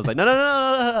existence. So it's like, no,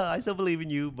 I still believe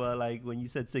in you, but like when you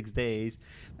said 6 days,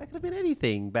 that could have been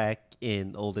anything back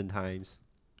in olden times.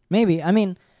 Maybe. I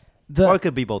mean, or it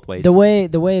could be both ways. The way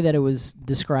that it was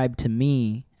described to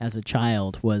me as a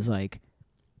child was like,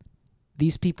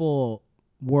 these people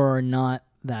were not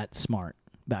that smart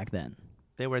back then.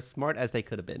 They were as smart as they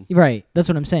could have been. Right. That's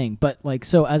what I'm saying. But like,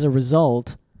 so as a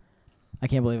result, I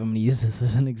can't believe I'm going to use this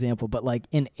as an example, but like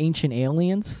in Ancient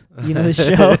Aliens, you know the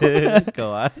show?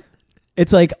 Go on.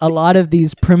 It's like a lot of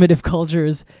these primitive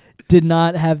cultures did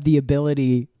not have the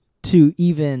ability to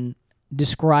even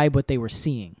describe what they were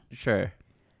seeing. Sure.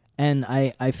 And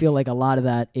I feel like a lot of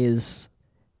that is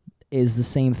the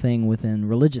same thing within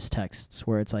religious texts,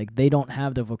 where it's like they don't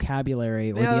have the vocabulary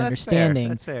or the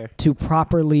understanding to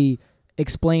properly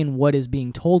explain what is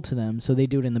being told to them, so they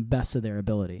do it in the best of their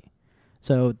ability.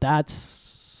 So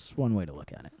that's one way to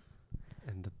look at it.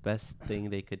 And the best thing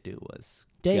they could do was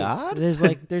days. God?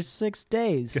 There's 6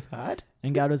 days. God?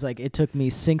 And God was like, it took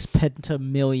me 6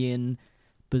 pentamillion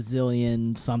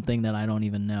bazillion something that I don't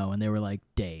even know. And they were like,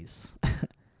 days.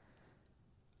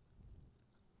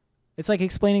 It's like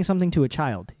explaining something to a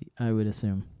child, I would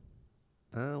assume.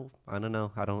 Oh, I don't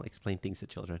know. I don't explain things to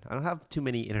children. I don't have too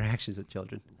many interactions with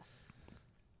children.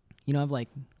 You don't have like...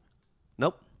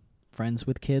 Nope. Friends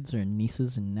with kids or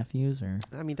nieces and nephews? Or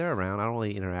I mean, they're around. I don't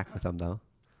really interact with them, though.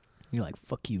 You're like,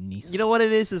 fuck you, niece. You know what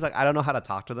it is? Is like, I don't know how to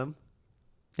talk to them.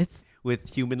 It's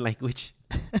with human language.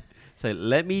 So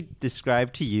let me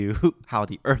describe to you how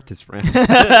the earth is round. And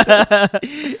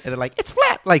they're like, it's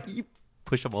flat. Like, you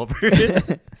push them over.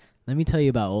 Let me tell you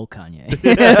about old Kanye.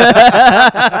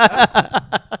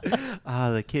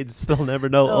 The kids, they'll never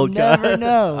know old Kanye. They'll never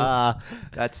know.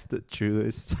 That's the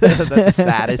truest. That's the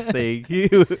saddest thing.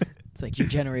 It's like your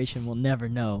generation will never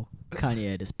know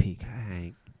Kanye at his peak.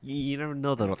 Dang. You never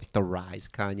know the rise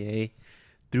of Kanye.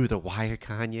 Through the wire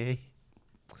Kanye.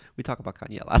 We talk about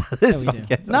Kanye a lot on this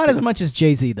podcast. Not as much as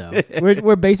Jay-Z, though.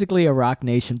 We're basically a Rock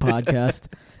Nation podcast.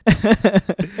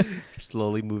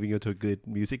 Slowly moving into a good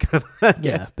music.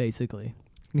 Yeah, basically.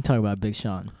 We can talk about Big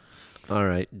Sean. All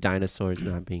right, dinosaurs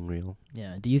not being real.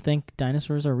 Yeah. Do you think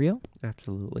dinosaurs are real?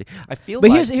 Absolutely. I feel.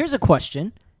 But here's a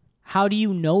question: how do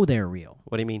you know they're real?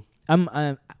 What do you mean?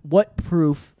 What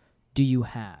proof do you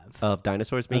have of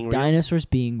dinosaurs being real? Dinosaurs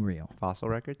being real. Fossil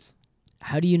records.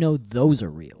 How do you know those are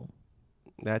real?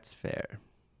 That's fair.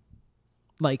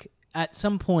 Like, at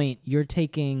some point, you're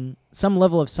taking some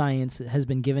level of science has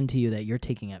been given to you that you're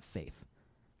taking at faith.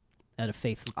 At a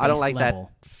faith level. I don't like that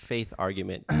faith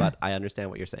argument, but I understand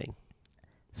what you're saying.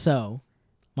 So,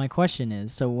 my question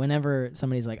is, so whenever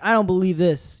somebody's like, I don't believe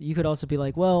this, you could also be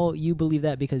like, well, you believe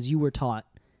that because you were taught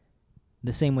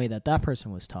the same way that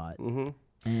person was taught. Mm-hmm.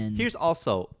 And here's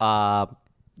also,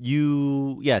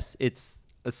 yes, it's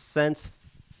a sense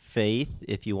faith,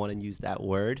 if you want to use that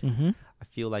word. Mm-hmm. I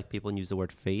feel like people use the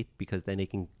word faith because then they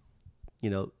can,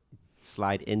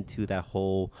 slide into that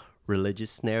whole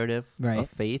religious narrative of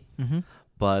faith. Mm-hmm.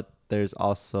 But there's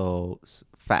also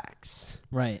facts.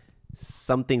 Right.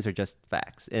 Some things are just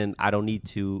facts, and I don't need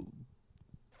to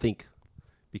think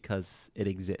because it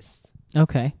exists.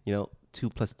 Okay. 2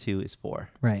 plus 2 is 4.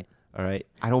 Right. All right.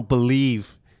 I don't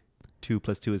believe 2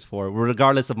 plus 2 is 4.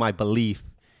 Regardless of my belief,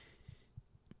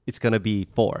 it's going to be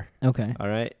 4. Okay. All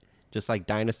right. Just like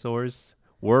dinosaurs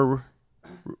were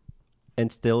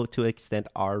and still to an extent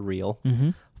are real.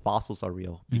 Mm-hmm. Fossils are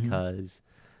real because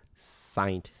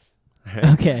scientists. Right?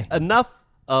 Okay. Enough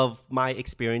of my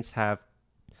experience have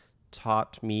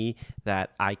taught me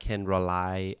that I can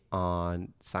rely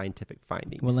on scientific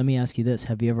findings. Well, let me ask you this.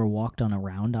 Have you ever walked on a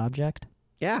round object?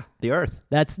 Yeah, the Earth.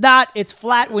 It's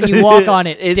flat when you walk on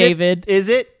it, David. Is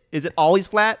it always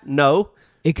flat? No.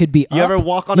 It could be up. You ever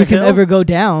walk on a hill? You can ever go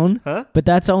down, huh? But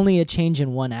that's only a change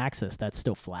in one axis. That's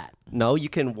still flat. No, you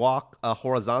can walk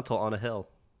horizontal on a hill.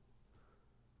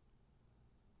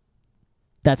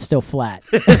 That's still flat.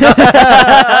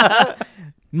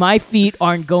 My feet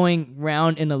aren't going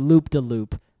round in a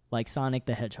loop-de-loop like Sonic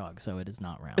the Hedgehog, so it is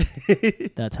not round.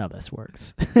 That's how this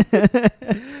works.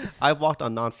 I've walked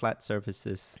on non-flat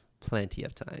surfaces plenty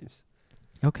of times.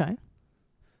 Okay.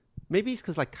 Maybe it's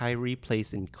because like Kyrie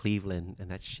plays in Cleveland and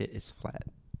that shit is flat.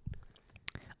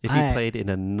 If he played in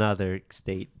another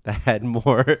state that had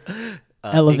more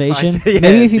elevation, inclines,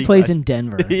 maybe if he plays in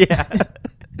Denver. Yeah.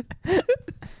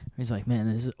 He's like,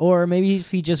 man, this is, or maybe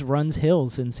if he just runs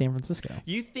hills in San Francisco.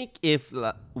 You think if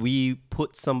we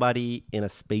put somebody in a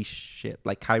spaceship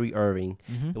like Kyrie Irving,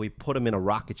 and we put him in a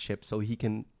rocket ship so he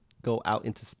can go out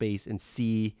into space and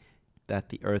see that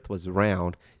the Earth was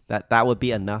round, that would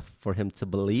be enough for him to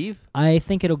believe? I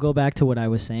think it'll go back to what I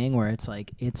was saying, where it's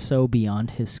like it's so beyond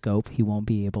his scope, he won't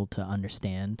be able to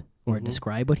understand or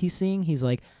describe what he's seeing. He's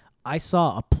like, I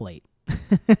saw a plate,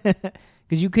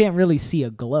 because you can't really see a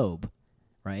globe.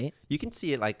 Right? You can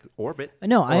see it like orbit.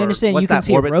 No, I understand. You can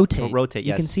see it rotate. Rotate,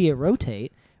 yes. You can see it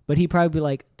rotate, but he'd probably be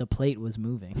like, the plate was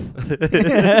moving.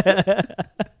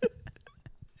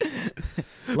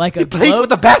 Like a plays globe?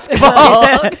 with a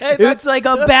basketball. Okay, it's like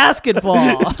a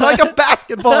basketball. It's like a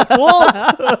basketball.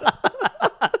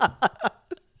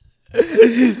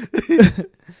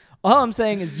 All I'm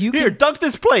saying is you Here, can dunk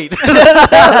this plate.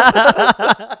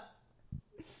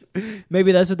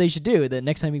 Maybe that's what they should do. The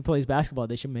next time he plays basketball,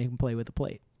 they should make him play with a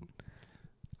plate.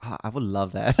 I would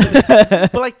love that.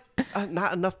 But like,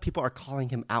 not enough people are calling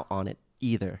him out on it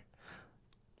either.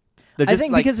 They're just, I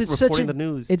think like, because it's such the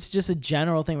news. It's just a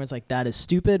general thing where it's like, that is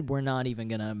stupid. We're not even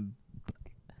gonna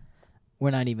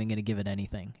give it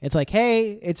anything. It's like,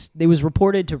 hey, it was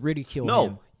reported to ridicule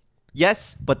him.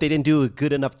 Yes, but they didn't do a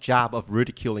good enough job of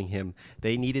ridiculing him.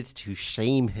 They needed to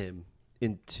shame him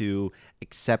into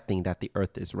accepting that the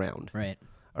Earth is round. Right.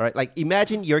 All right. Like,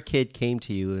 imagine your kid came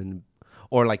to you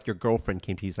or like your girlfriend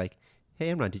came to you. He's like,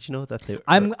 hey, Imran, did you know that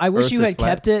I wish Earth you is had flat?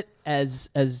 kept it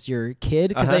as your kid,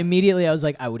 because immediately I was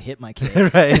like, I would hit my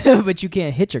kid. Right. But you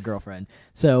can't hit your girlfriend.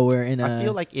 So we're in I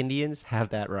feel like Indians have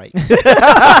that right.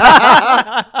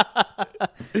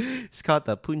 It's called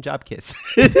the Punjab kiss.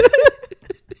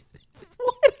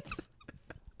 What?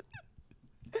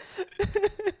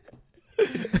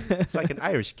 It's like an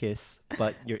Irish kiss,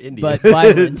 but you're Indian. But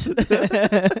violent.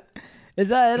 Is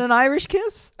that an Irish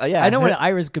kiss? Yeah. I know what an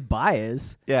Irish goodbye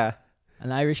is. Yeah.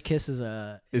 An Irish kiss is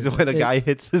it when a guy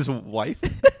hits his wife?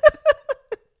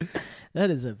 That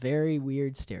is a very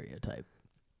weird stereotype.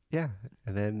 Yeah.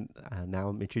 And then now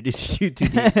I'm introducing you to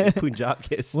the Punjab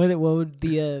kiss. What would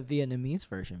the Vietnamese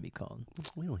version be called?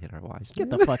 We don't hit our wives. Get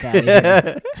the fuck out of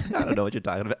here. I don't know what you're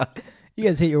talking about. You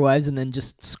guys hit your wives and then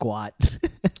just squat.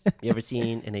 You ever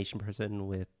seen an Asian person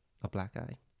with a black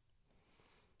eye?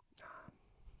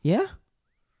 Yeah?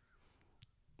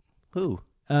 Who?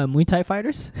 Muay Thai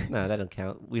fighters? No, that don't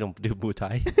count. We don't do Muay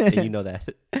Thai. And you know that.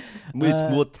 It's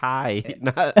Muay Thai,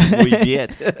 not Muay Viet.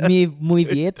 Muay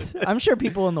Viet. I'm sure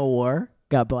people in the war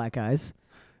got black eyes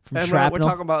from Emran, shrapnel. we're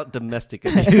talking about domestic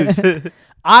abuse.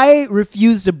 I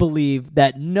refuse to believe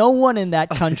that no one in that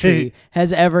country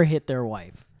has ever hit their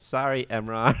wife. Sorry,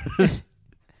 Imran.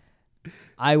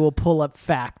 I will pull up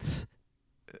facts.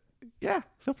 Yeah,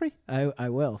 feel free. I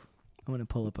will. I'm going to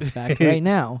pull up a fact right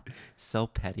now. So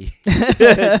petty.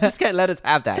 Just can't let us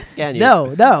have that, can you?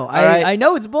 No. right. I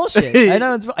know it's bullshit. I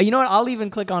know it's. You know what? I'll even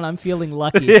click on I'm feeling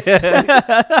lucky.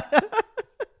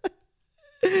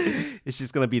 It's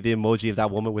just going to be the emoji of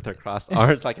that woman with her crossed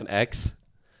arms like an X.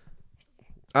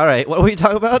 All right. What were you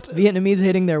talking about? Vietnamese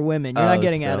hitting their women. You're not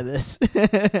getting so. out of this.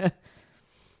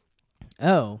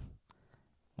 Oh.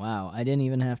 Wow, I didn't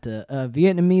even have to. A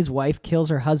Vietnamese wife kills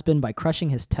her husband by crushing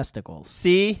his testicles.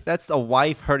 See? That's a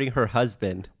wife hurting her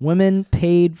husband. Woman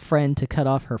paid friend to cut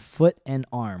off her foot and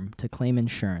arm to claim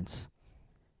insurance.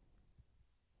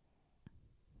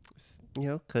 You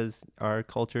know, because our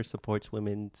culture supports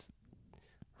women's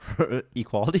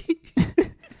equality.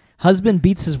 Husband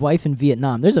beats his wife in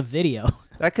Vietnam. There's a video.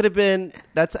 That could have been.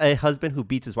 That's a husband who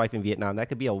beats his wife in Vietnam. That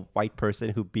could be a white person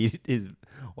who beat his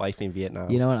wife in Vietnam.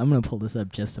 You know what? I'm gonna pull this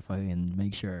up just to fucking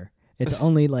make sure. It's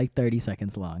only like 30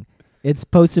 seconds long. It's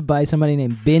posted by somebody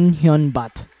named Bin Hyun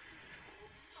Bat.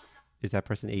 Is that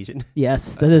person Asian?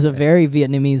 Yes, that is a very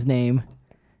Vietnamese name.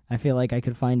 I feel like I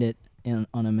could find it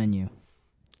on a menu.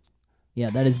 Yeah,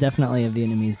 that is definitely a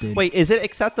Vietnamese dude. Wait, is it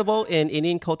acceptable in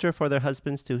Indian culture for their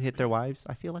husbands to hit their wives?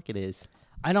 I feel like it is.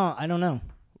 I don't know.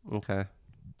 Okay.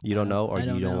 You don't know, or I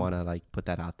don't you don't know. want to like put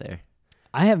that out there?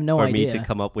 I have no for idea. me to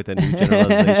come up with a new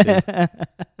generalization.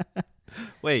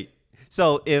 Wait,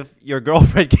 so if your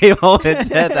girlfriend came home and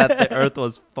said that the earth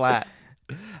was flat,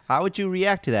 how would you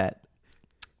react to that?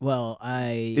 Well,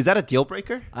 Is that a deal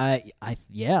breaker?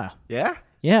 Yeah. Yeah?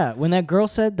 Yeah, when that girl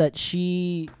said that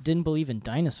she didn't believe in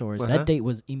dinosaurs, that date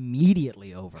was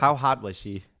immediately over. How hot was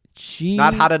she? She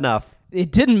Not hot enough.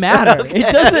 It didn't matter. Okay.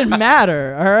 It doesn't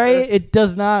matter. All right, it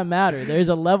does not matter. There's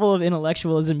a level of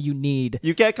intellectualism you need.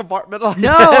 You can't compartmentalize.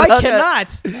 No, I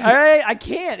cannot. All right, I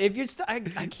can't. If you, I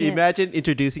can't. Imagine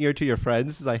introducing her to your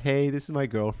friends. It's like, hey, this is my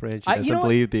girlfriend. She doesn't you know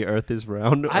believe the Earth is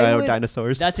round.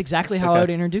 Dinosaurs. That's exactly how I would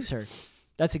introduce her.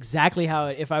 That's exactly how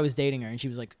if I was dating her and she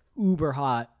was like uber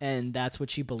hot and that's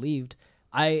what she believed.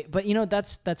 But you know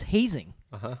that's hazing.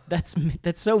 Uh-huh. That's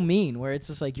so mean. Where it's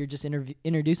just like you're just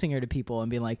introducing her to people and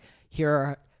being like, here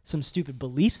are some stupid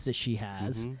beliefs that she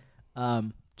has. Mm-hmm.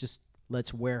 Just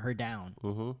let's wear her down.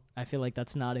 Mm-hmm. I feel like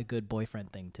that's not a good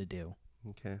boyfriend thing to do.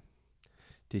 Okay.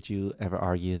 Did you ever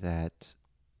argue that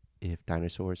if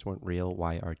dinosaurs weren't real,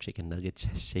 why are chicken nuggets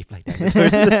shaped like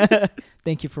dinosaurs?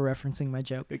 Thank you for referencing my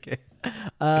joke. Okay.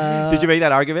 Did you make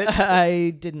that argument? I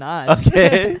did not.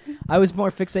 Okay. I was more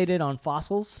fixated on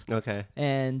fossils. Okay.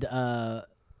 And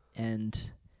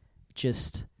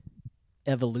just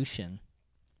evolution.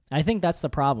 I think that's the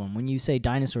problem. When you say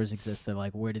dinosaurs exist, they're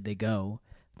like, where did they go?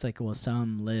 It's like, well,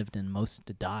 some lived and most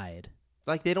died.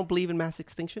 Like they don't believe in mass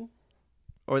extinction?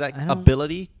 Or that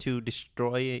ability to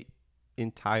destroy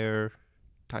entire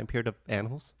time period of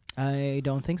animals? I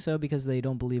don't think so because they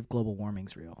don't believe global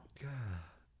warming's real.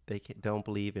 They don't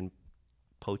believe in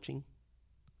poaching?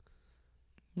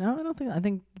 No, I don't think. I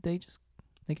think they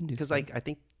can do. Because like I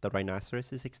think the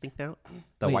rhinoceros is extinct now.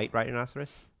 The Wait. white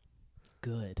rhinoceros.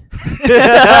 Good.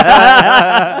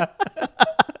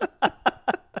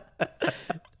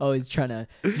 Always trying to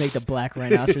make the black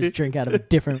rhinoceros drink out of a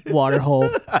different water hole.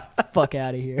 Fuck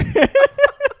out of here.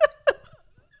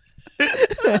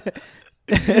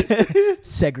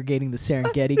 Segregating the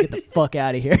Serengeti. Get the fuck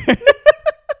out of here.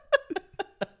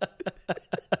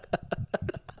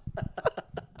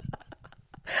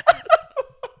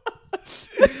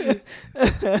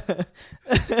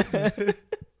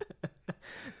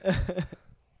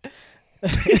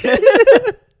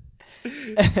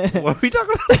 What are we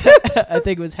talking about? I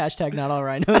think it was hashtag not all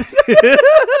rhinos.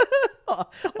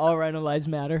 All rhino lives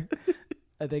matter.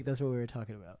 I think that's what we were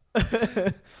talking about.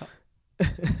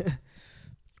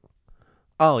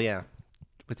 Oh, yeah.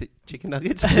 Was it chicken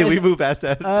nuggets? Did we move past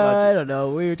that? I don't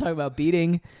know. We were talking about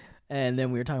beating, and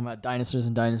then we were talking about dinosaurs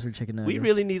and dinosaur chicken nuggets. We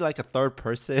really need like a third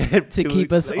person to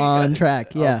keep us on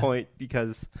track. Yeah. On point,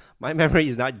 because my memory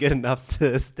is not good enough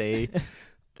to stay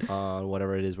on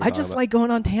whatever it is we're I talking just about. like going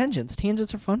on tangents.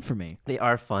 Tangents are fun for me. They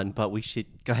are fun, but we should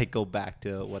like go back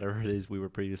to whatever it is we were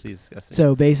previously discussing.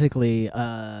 So basically,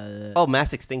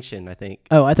 mass extinction, I think.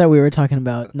 Oh, I thought we were talking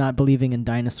about not believing in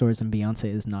dinosaurs and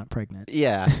Beyonce is not pregnant.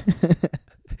 Yeah.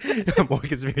 More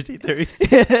conspiracy theories.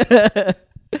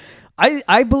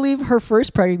 I believe her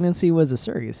first pregnancy was a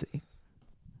surrogacy.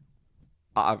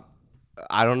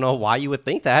 I don't know why you would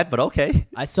think that, but okay.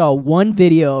 I saw one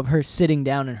video of her sitting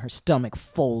down and her stomach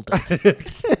folded.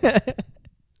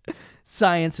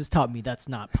 Science has taught me that's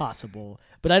not possible,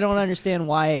 but I don't understand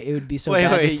why it would be so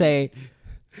bad to say.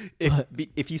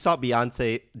 If you saw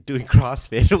Beyonce doing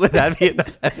CrossFit, would that be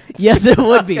enough evidence? Yes, it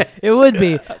would be. It would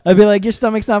be. I'd be like, your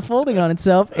stomach's not folding on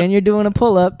itself, and you're doing a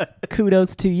pull-up.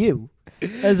 Kudos to you.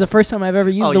 That's the first time I've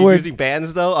ever used the word. Using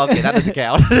bands though? Okay, that doesn't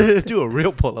count. Do a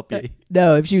real pull-up.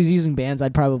 No, if she was using bands,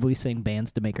 I'd probably sing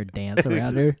bands to make her dance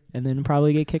around her, and then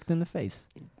probably get kicked in the face.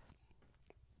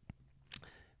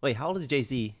 Wait, how old is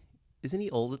Jay-Z? Isn't he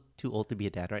too old to be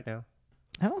a dad right now?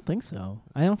 I don't think so.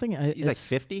 I don't think he's like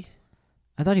 50.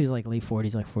 I thought he was like late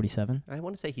 40s, like 47. I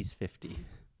want to say he's 50.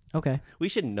 Okay. We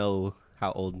should know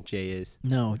how old Jay is.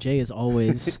 No, Jay is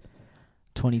always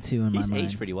 22 in my mind. He's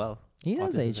aged pretty well. He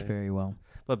has aged very well.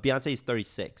 But Beyonce's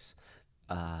 36.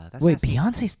 Wait,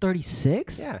 Beyonce's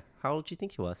 36? Yeah. How old do you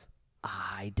think he was?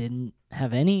 I didn't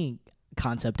have any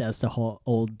concept as to how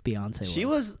old Beyonce was. She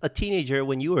was a teenager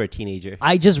when you were a teenager.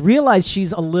 I just realized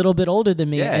she's a little bit older than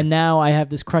me, Yeah. and now I have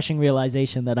this crushing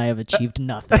realization that I have achieved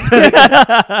nothing.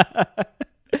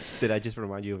 Did I just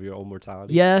remind you of your own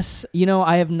mortality? Yes,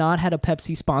 I have not had a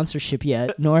Pepsi sponsorship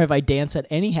yet, nor have I danced at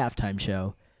any halftime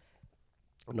show.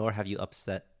 Nor have you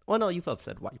upset. Well, no, you've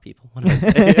upset white people. What did I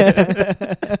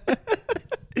say?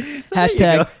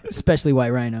 Hashtag, especially white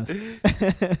rhinos.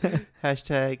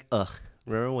 Hashtag, ugh.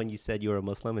 Remember when you said you were a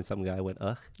Muslim and some guy went,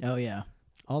 ugh? Oh, yeah.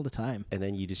 All the time. And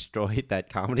then you destroyed that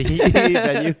comedy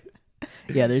venue?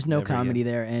 Yeah, there's no Never comedy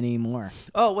there anymore.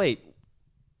 Oh, wait.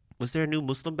 Was there a new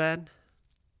Muslim ban?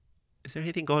 Is there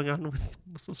anything going on with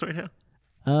Muslims right now?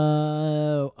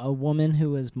 A woman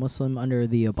who was Muslim under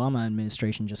the Obama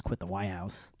administration just quit the White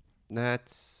House.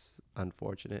 That's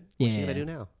unfortunate. What's she going to do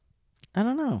now? I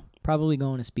don't know. Probably go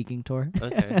on a speaking tour.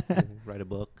 Okay. Write a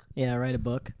book. Yeah, write a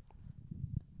book.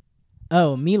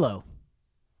 Oh, Milo.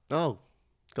 Oh,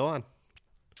 go on.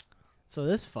 So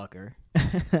this fucker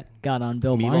got on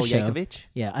Bill Milo Maher's show. Yankovic?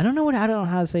 Yeah, I don't know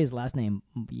how to say his last name.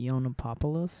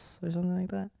 Yiannopoulos or something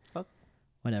like that. Oh.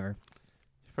 Whatever.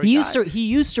 Forgot. He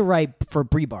used to write for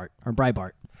Breitbart or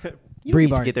Breitbart. You need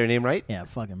to Breitbart. get their name right. Yeah,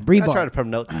 fucking I'm not trying Breitbart. to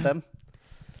promote them.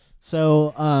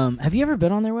 So, have you ever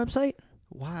been on their website?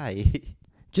 Why?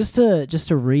 Just to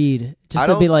read, just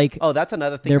to be like, oh, that's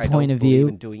another thing. their I point don't of believe view.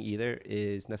 in doing either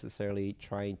is necessarily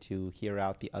trying to hear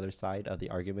out the other side of the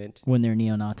argument when they're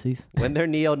neo-Nazis. when they're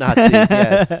neo-Nazis.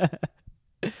 Yes.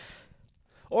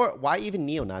 Or why even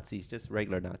neo-Nazis? Just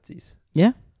regular Nazis.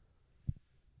 Yeah.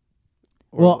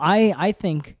 Or Well, I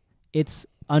think it's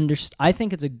I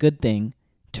think it's a good thing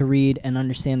to read and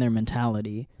understand their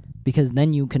mentality, because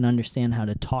then you can understand how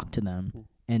to talk to them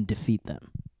and defeat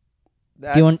them.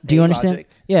 that's Do you a understand? logic.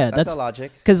 Yeah, That's a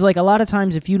logic. because like a lot of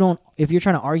times if you're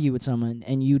trying to argue with someone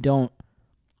and you don't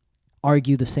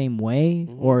argue the same way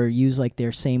or use like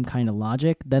their same kind of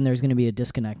logic, then there's going to be a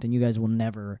disconnect and you guys will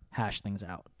never hash things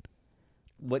out.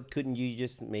 What couldn't you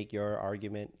just make your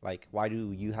argument? Like, why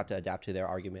do you have to adapt to their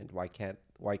argument? Why can't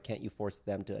you force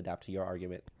them to adapt to your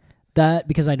argument? That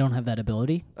because I don't have that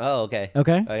ability. Oh, okay.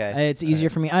 Okay. It's easier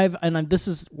for me. This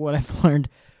is what I've learned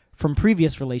from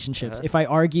previous relationships. If I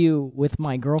argue with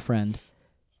my girlfriend,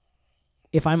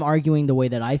 if I'm arguing the way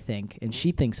that I think and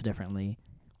she thinks differently,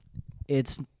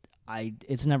 it's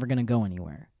never going to go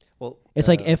anywhere. Well, It's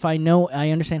like if I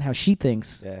understand how she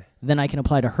thinks, yeah. then I can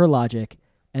apply to her logic,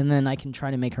 and then I can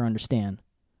try to make her understand.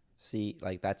 See,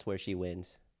 like that's where she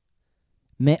wins.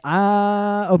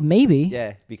 Maybe.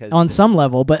 Yeah, because On some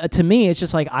level, but to me, it's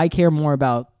just like I care more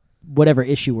about whatever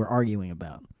issue we're arguing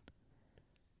about.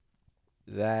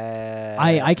 that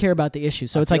I care about the issue,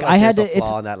 so it's feel like I had there's to. a It's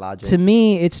flaw in that logic. to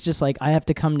me, it's just like I have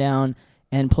to come down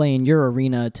and play in your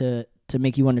arena to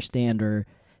make you understand or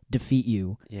defeat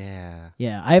you. Yeah.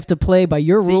 Yeah, I have to play by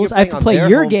your See, rules. you're I have to playing play on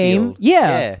your their home game. field.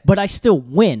 Yeah, Yeah. but I still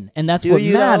win, and that's Do what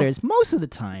you, though? matters most of the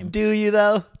time. Do you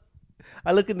though?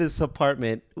 I look in this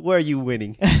apartment. Where are you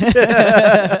winning?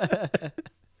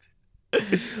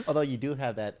 Although you do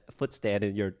have that foot stand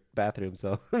in your bathroom,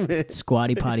 so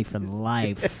Squatty potty for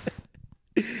life.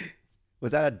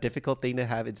 was that a difficult thing to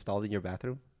have installed in your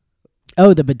bathroom?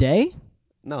 Oh, the bidet?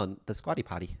 No, the squatty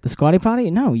potty. The squatty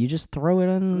potty? No, you just throw it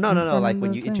in. No. in front Like of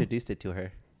when the you thing. introduced it to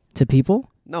her. To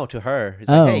people? No, to her. It's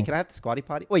Oh. like, hey, can I have the squatty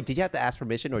potty? Wait, did you have to ask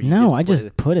permission, or you No, just I put just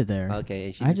it? put it there. Okay,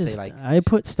 and she I didn't just say like, I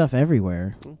put stuff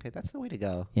everywhere. okay, that's the way to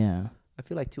go. Yeah. I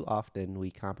feel like too often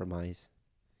we compromise.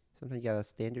 Sometimes you gotta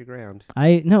stand your ground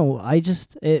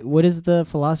What is the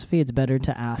philosophy? It's better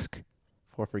to ask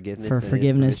for forgiveness. for and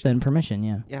forgiveness permission. than permission.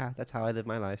 Yeah. Yeah, that's how I live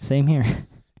my life, Same here.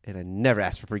 and I never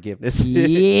ask for forgiveness.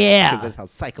 Yeah. because that's how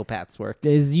psychopaths work.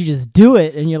 Is you just do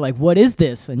it and you're like, what is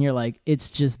this? And you're like, it's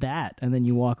just that. And then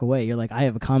you walk away. You're like, I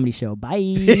have a comedy show. Bye.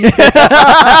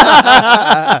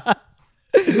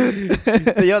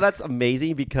 That's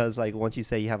amazing because like once you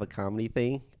say you have a comedy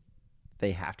thing,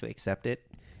 they have to accept it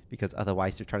because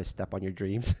otherwise they're trying to step on your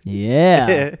dreams.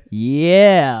 Yeah.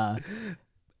 Yeah.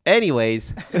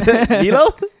 Anyways,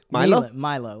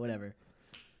 Milo? Whatever.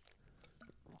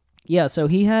 Yeah, so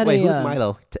he had Wait, who's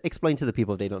Milo? Explain to the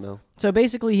people if they don't know. So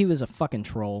basically he was a fucking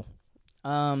troll.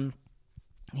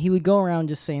 He would go around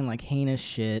just saying like heinous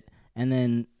shit and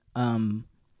then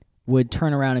would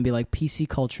turn around and be like, PC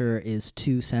culture is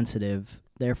too sensitive,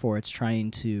 therefore it's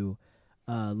trying to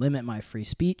limit my free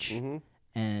speech,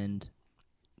 and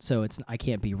so I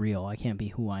can't be real, I can't be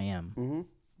who I am.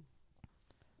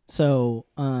 So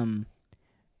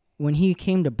when he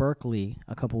came to Berkeley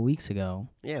a couple weeks ago,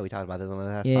 yeah, we talked about this on the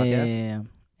last podcast.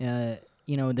 Yeah.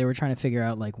 They were trying to figure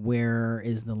out like where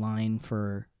is the line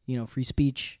for free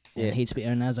speech and Yeah. hate speech.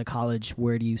 And as a college,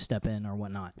 where do you step in or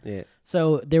whatnot? Yeah.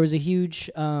 So there was a huge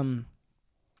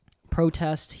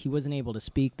protest. He wasn't able to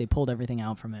speak. They pulled everything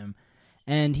out from him.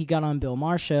 And he got on Bill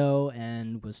Maher's show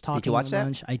and was talking Did you watch a that?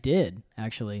 bunch. I did,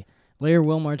 actually. Larry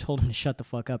Wilmore told him to shut the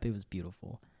fuck up. It was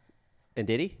beautiful. And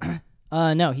did he?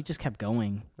 No, he just kept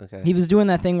going. Okay. He was doing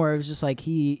that thing where it was just like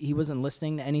he wasn't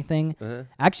listening to anything. Uh-huh.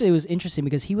 Actually, it was interesting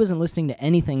because he wasn't listening to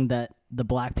anything that the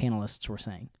black panelists were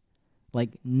saying.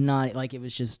 Like, not like it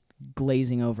was just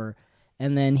glazing over.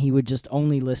 And then he would just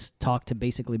only talk to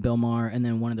basically Bill Maher and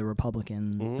then one of the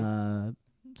Republican,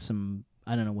 some,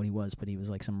 I don't know what he was, but he was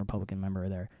like some Republican member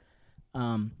there.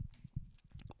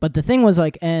 But the thing was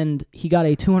like, and he got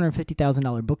a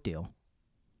 $250,000 book deal.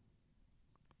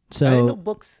 So I didn't know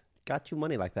books got you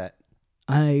money like that.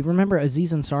 I remember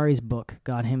Aziz Ansari's book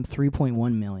got him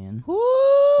 $3.1 million. Woo!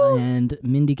 And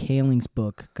Mindy Kaling's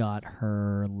book got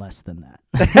her less than that.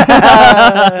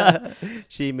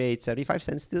 She made 75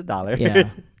 cents to the dollar. Yeah.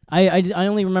 I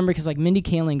only remember because like Mindy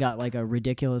Kaling got like a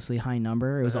ridiculously high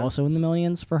number. It was also in the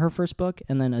millions for her first book.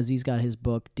 And then Aziz got his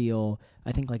book deal,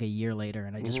 I think like a year later.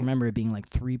 And I just remember it being like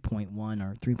 $3.1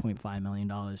 or $3.5 million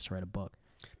to write a book.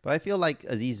 But I feel like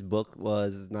Aziz's book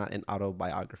was not an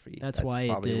autobiography. That's why it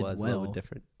probably did was a well. little bit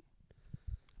different.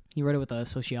 He wrote it with a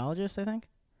sociologist, I think.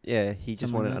 Yeah, he just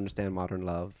Something wanted like to that. understand modern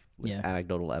love with Yeah.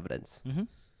 anecdotal evidence. Mm-hmm.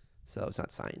 So it's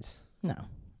not science. No,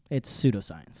 it's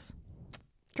pseudoscience.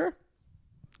 Sure.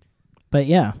 But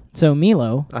yeah, so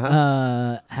Milo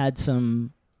Uh-huh. had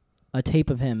a tape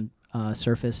of him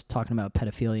surfaced talking about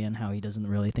pedophilia and how he doesn't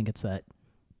really think it's that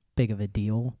big of a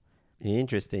deal.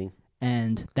 Interesting.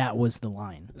 And that was the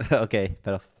line. Okay,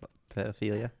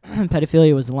 pedophilia.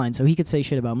 Pedophilia was the line. So he could say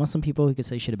shit about Muslim people. He could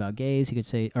say shit about gays. He could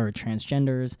say, or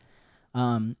transgenders.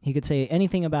 He could say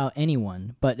anything about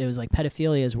anyone. But it was like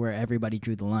pedophilia is where everybody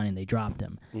drew the line and they dropped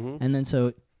him. Mm-hmm. And then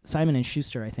so Simon &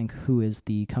 Schuster, I think, who is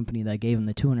the company that gave him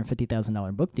the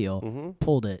 $250,000 book deal,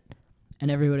 pulled it. And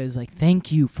everybody was like,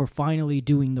 thank you for finally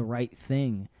doing the right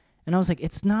thing. And I was like,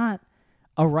 it's not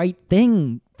a right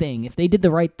thing. If they did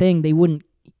the right thing, they wouldn't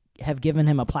have given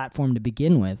him a platform to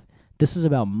begin with. This is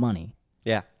about money.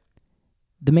 Yeah.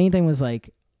 The main thing was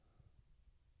like,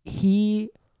 they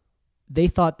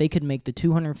thought they could make the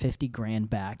 $250,000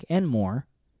 back and more.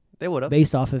 They would have.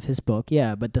 Based off of his book,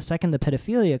 yeah. But the second the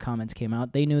pedophilia comments came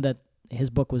out, they knew that his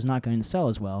book was not going to sell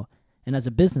as well. And as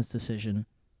a business decision,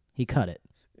 he cut it.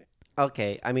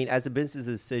 Okay, I mean, as a business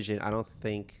decision, I don't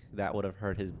think that would have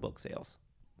hurt his book sales.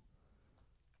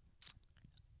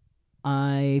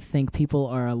 I think people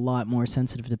are a lot more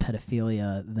sensitive to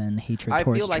pedophilia than hatred I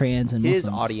towards feel like trans and his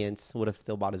Muslims. audience would have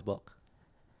still bought his book.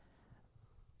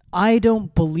 I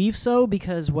don't believe so,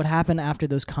 because what happened after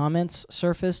those comments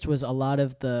surfaced was a lot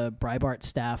of the Breitbart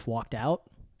staff walked out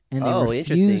and they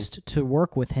refused to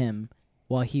work with him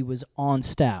while he was on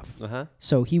staff. Uh-huh.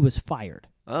 So he was fired.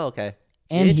 Oh, okay.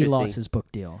 And he lost his book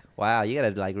deal. Wow, you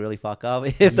gotta like really fuck up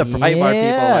if the Breitbart people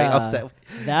are like, upset.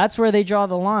 That's where they draw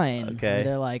the line. Okay.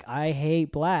 They're like, I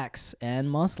hate blacks and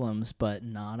Muslims, but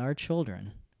not our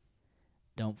children.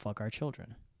 Don't fuck our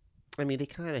children. I mean, they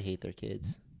kind of hate their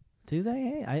kids. Do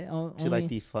they? To like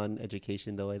the fun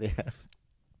education the way they have.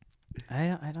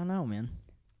 I don't know, man.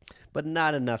 But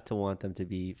not enough to want them to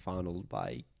be fondled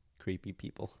by creepy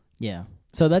people. Yeah.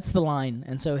 So that's the line.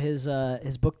 And so his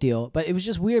book deal. But it was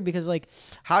just weird because, like...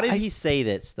 How did he say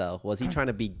this, though? Was he trying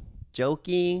to be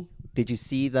joking? Did you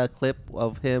see the clip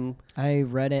of him? I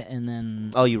read it and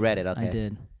then... Oh, you read it. Okay. I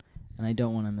did. And I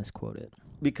don't want to misquote it.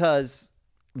 Because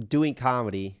doing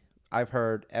comedy, I've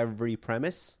heard every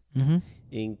premise. Mm-hmm.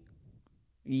 In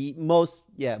most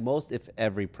if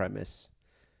every premise.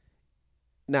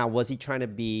 Now, was he trying to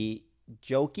be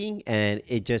joking and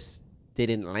it just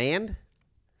didn't land?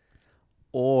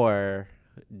 Or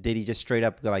did he just straight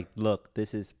up go like, look,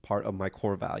 this is part of my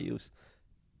core values.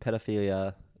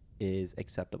 Pedophilia is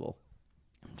acceptable.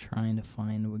 I'm trying to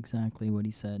find exactly what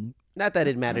he said. Not that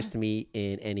it matters to me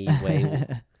in any way.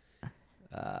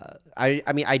 I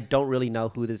mean, I don't really know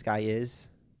who this guy is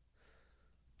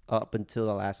up until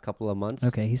the last couple of months.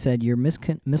 Okay, he said, you're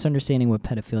misunderstanding what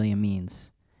pedophilia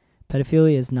means.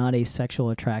 Pedophilia is not a sexual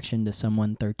attraction to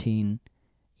someone 13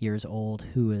 years old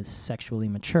who is sexually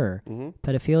mature. Mm-hmm.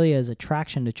 Pedophilia is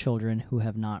attraction to children who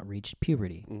have not reached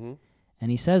puberty. Mm-hmm.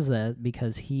 And he says that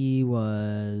because he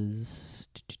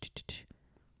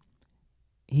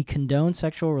condoned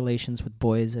sexual relations with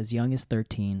boys as young as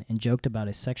 13 and joked about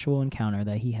a sexual encounter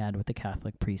that he had with a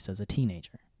Catholic priest as a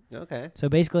teenager. Okay. So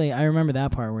basically, I remember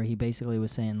that part where he basically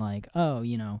was saying like, oh,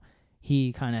 you know,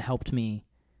 he kind of helped me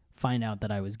find out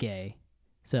that I was gay.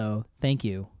 So thank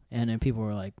you. And then people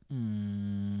were like,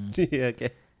 Yeah, okay.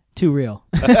 Too real.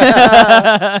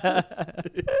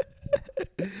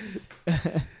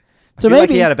 So maybe maybe like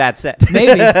he had a bad set.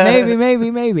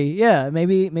 maybe. Yeah,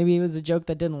 maybe it was a joke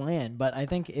that didn't land, but I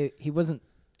think it wasn't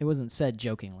said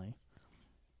jokingly.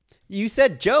 You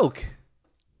said joke.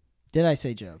 Did I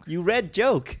say joke? You read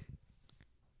joke.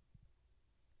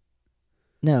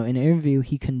 No, in an interview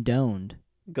he condoned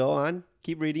Go on.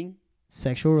 Keep reading.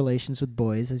 sexual relations with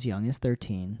boys as young as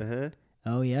 13. Uh-huh.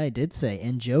 Oh yeah, I did say,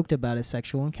 and joked about a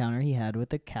sexual encounter he had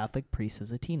with a Catholic priest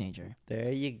as a teenager.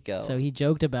 There you go. So he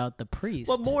joked about the priest.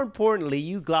 But more importantly,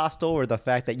 you glossed over the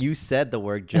fact that you said the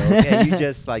word joke and you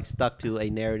just like stuck to a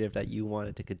narrative that you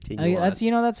wanted to continue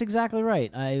on. That's exactly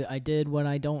right. I did what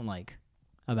I don't like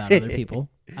about other people.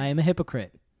 I am a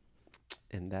hypocrite.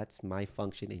 And that's my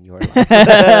function in your life.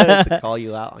 To call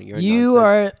you out on your You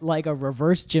nonsense. are like a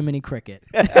reverse Jiminy Cricket.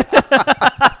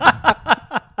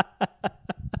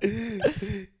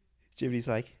 Jimmy's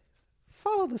like,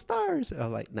 follow the stars. And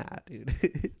I'm like, nah, dude.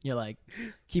 You're like,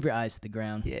 keep your eyes to the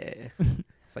ground. Yeah.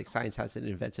 It's like science hasn't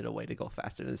invented a way to go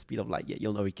faster than the speed of light yet.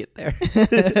 You'll never get there.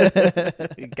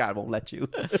 God won't let you.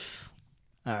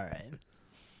 All right.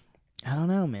 I don't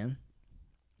know, man.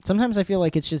 Sometimes I feel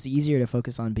like it's just easier to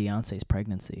focus on Beyonce's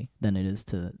pregnancy than it is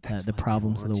to the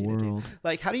problems of the world.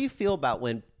 Like, how do you feel about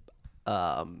when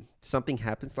something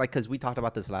happens? Like, because we talked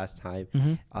about this last time.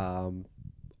 Mm-hmm.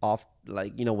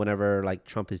 Whenever like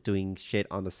Trump is doing shit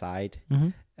on the side,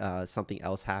 Mm-hmm. something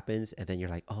else happens, and then you're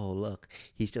like, oh, look,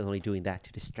 he's just only doing that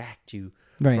to distract you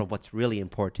Right. from what's really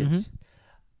important.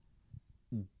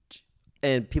 Mm-hmm.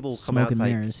 And people Smoke come out and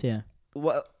like, mirrors, yeah.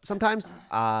 well, sometimes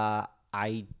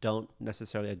I don't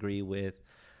necessarily agree with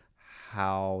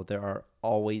how there are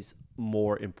always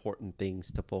more important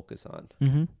things to focus on.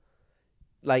 Mm-hmm.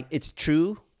 Like, it's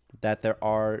true that there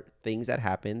are things that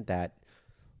happen that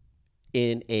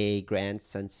in a grand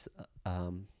sense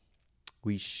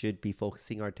we should be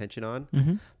focusing our attention on.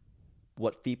 Mm-hmm.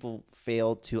 What people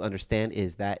fail to understand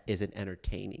is that isn't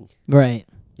entertaining. Right.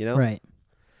 You know? Right.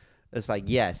 It's like,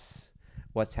 yes,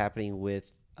 what's happening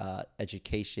with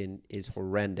education is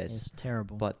horrendous. It's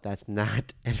terrible. But that's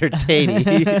not entertaining.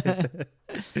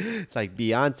 It's like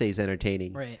Beyonce's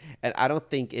entertaining. Right. And I don't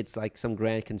think it's like some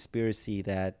grand conspiracy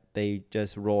that they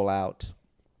just roll out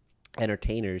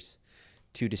entertainers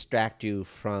to distract you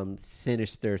from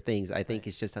sinister things. I think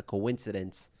it's just a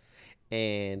coincidence.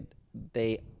 And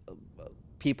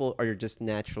people are just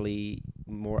naturally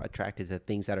more attracted to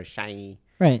things that are shiny,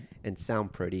 right, and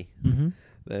sound pretty, mm-hmm.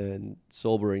 than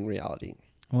sobering reality.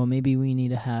 Well, maybe we need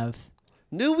to have...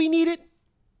 Do we need it?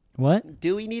 What?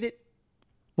 Do we need it?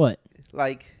 What?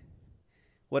 Like,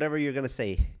 whatever you're going to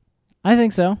say. I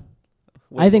think so.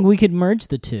 I think we could merge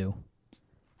the two.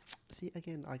 See,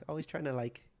 again, like always trying to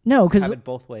like no, because have it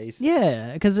both ways.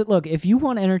 Yeah, because look, if you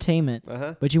want entertainment,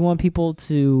 but you want people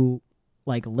to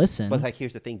like listen. But like,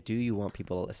 here's the thing: do you want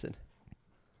people to listen?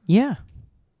 Yeah,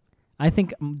 I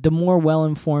think the more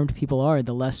well-informed people are,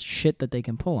 the less shit that they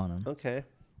can pull on them. Okay.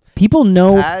 People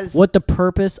know what the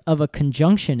purpose of a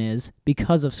conjunction is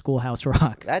because of Schoolhouse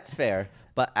Rock. That's fair,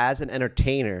 but as an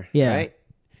entertainer, right?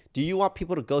 Do you want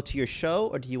people to go to your show,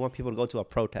 or do you want people to go to a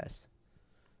protest?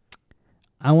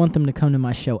 I want them to come to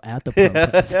my show at the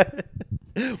protest.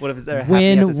 What if they're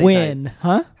happening at the same time?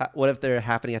 Huh? What if they're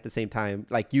happening at the same time?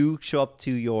 Like, you show up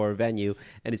to your venue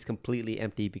and it's completely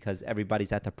empty because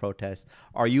everybody's at the protest.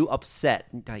 Are you upset?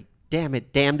 Like,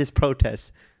 damn this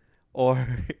protest. Or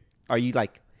are you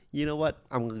like, you know what?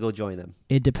 I'm going to go join them.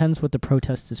 It depends what the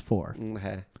protest is for.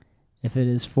 Okay. If it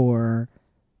is for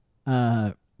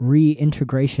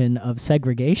reintegration of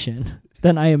segregation,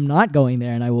 then I am not going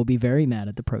there and I will be very mad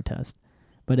at the protest.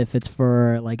 But if it's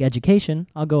for like education,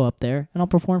 I'll go up there and I'll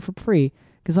perform for free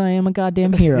because I am a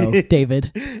goddamn hero,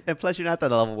 David. And plus, you're not at the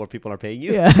level where people are paying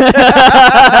you. Yeah.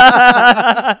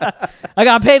 I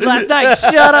got paid last night.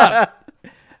 Shut up.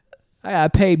 I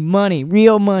got paid money,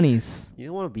 real monies. You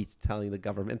don't want to be telling the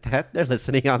government that. They're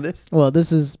listening on this. Well,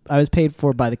 I was paid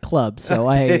for by the club, so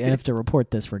I have to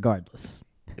report this regardless.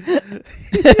 I'm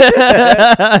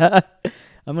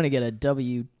going to get a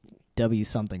W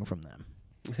something from them.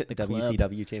 The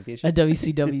WCW championship. A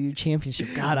WCW championship.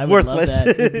 God, I would love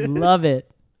that. Love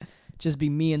it. Just be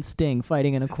me and Sting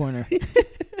fighting in a corner.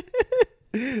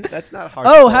 That's not hard.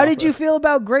 Oh, how did you feel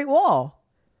about Great Wall?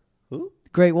 Who?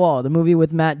 Great Wall, the movie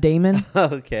with Matt Damon.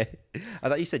 Okay. I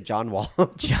thought you said John Wall.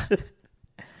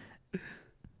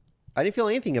 I didn't feel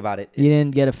anything about it. You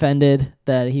didn't get offended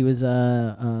that he was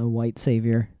a white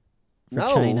savior for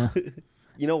China?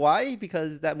 You know why?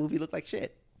 Because that movie looked like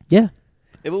shit. Yeah.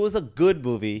 If it was a good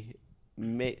movie,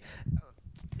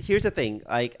 here's the thing.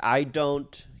 Like, I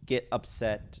don't get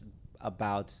upset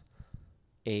about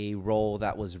a role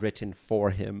that was written for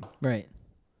him. Right.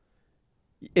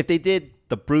 If they did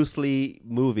the Bruce Lee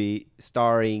movie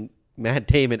starring Matt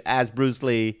Damon as Bruce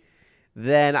Lee,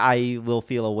 then I will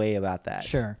feel a way about that.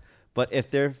 Sure. But if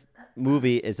their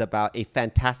movie is about a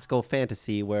fantastical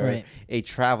fantasy where a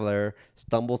traveler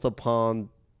stumbles upon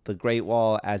the Great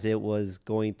Wall as it was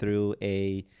going through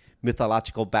a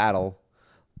mythological battle,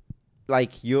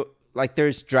 like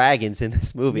there's dragons in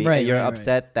this movie, and you're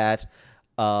upset that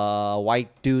white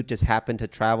dude just happened to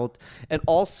travel. And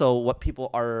also what people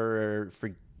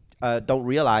don't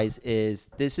realize is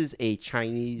this is a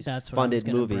Chinese funded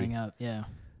movie. Bring up. Yeah.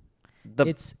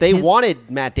 They wanted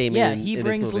Matt Damon. Yeah, he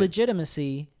brings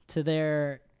legitimacy to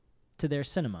their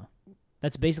cinema.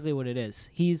 That's basically what it is.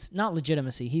 He's not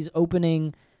legitimacy. He's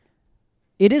opening.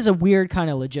 It is a weird kind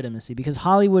of legitimacy because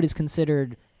Hollywood is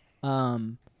considered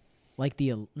like I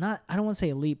don't want to say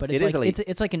elite, but it's like elite.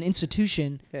 It's like an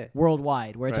institution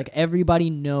worldwide where it's like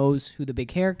everybody knows who the big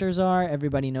characters are.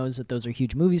 Everybody knows that those are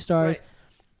huge movie stars. Right.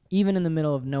 Even in the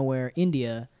middle of nowhere,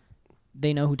 India,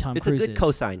 they know who Tom Cruise is. It's a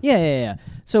good cosign. Yeah.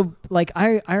 So like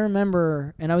I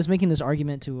remember, and I was making this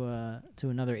argument to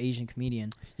another Asian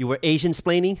comedian. You were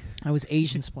Asian-splaining? I was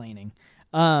Asian-splaining.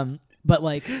 But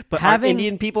aren't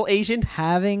Indian people Asian?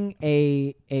 Having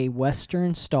a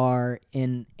Western star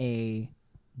in a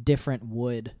different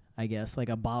wood, I guess, like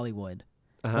a Bollywood.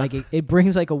 Like it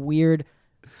brings like a weird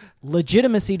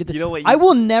legitimacy to the. You know what? I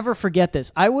will never forget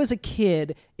this. I was a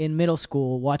kid in middle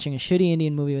school watching a shitty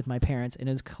Indian movie with my parents, and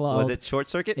it was called. Was it Short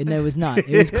Circuit? No, it was not.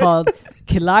 It was called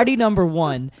Khiladi Number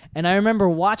 1, and I remember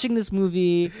watching this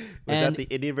movie. Was that the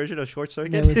Indian version of Short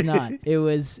Circuit? No, it was not. It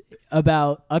was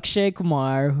about Akshay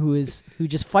Kumar, who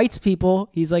just fights people.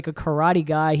 He's like a karate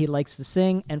guy. He likes to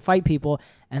sing and fight people,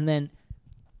 and then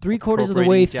 3/4 of the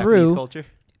way through. Culture?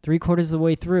 3/4 of the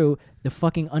way through, the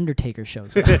fucking Undertaker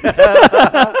shows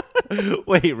up.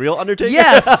 Wait, real Undertaker?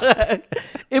 Yes!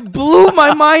 It blew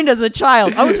my mind as a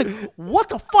child. I was like, what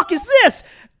the fuck is this?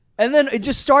 And then it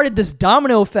just started this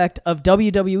domino effect of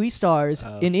WWE stars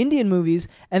in Indian movies.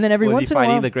 And then every once in a while... Was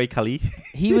he fighting the Great Khali?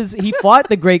 He fought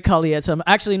the Great Khali at some...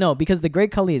 Actually, no, because the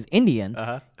Great Khali is Indian.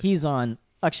 He's on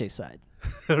Akshay's side.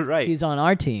 Right. He's on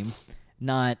our team,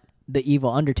 not the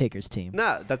evil Undertaker's team.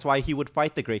 No, that's why he would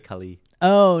fight the Great Khali.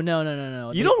 Oh,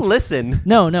 no. You don't listen.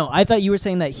 No. I thought you were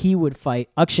saying that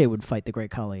Akshay would fight the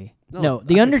Great Khali. No,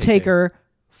 the Undertaker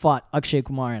fought Akshay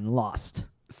Kumar and lost.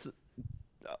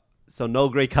 So no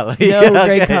Great Khali. No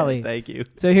Great Khali. Thank you.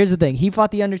 So here's the thing. He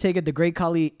fought the Undertaker. The Great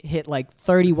Khali hit like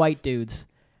 30 white dudes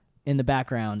in the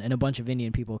background and a bunch of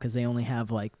Indian people because they only have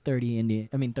like 30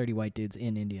 white dudes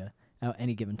in India at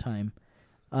any given time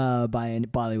by a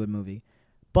Bollywood movie.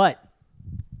 But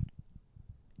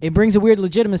it brings a weird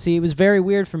legitimacy. It was very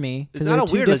weird for me. It's not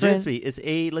a weird legitimacy. It's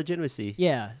a legitimacy.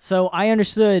 Yeah. So I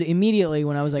understood immediately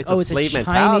when I was like, it's a slave Chinese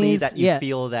mentality that you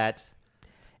feel that.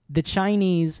 The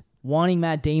Chinese wanting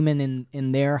Matt Damon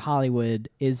in their Hollywood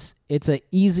it's an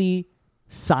easy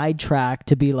sidetrack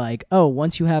to be like, oh,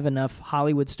 once you have enough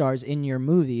Hollywood stars in your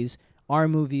movies, our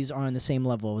movies are on the same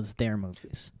level as their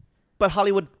movies. But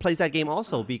Hollywood plays that game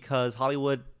also because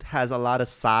Hollywood has a lot of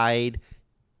side.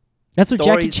 That's what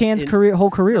Jackie Chan's whole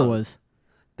career was.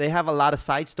 They have a lot of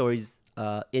side stories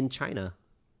in China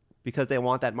because they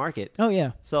want that market. Oh,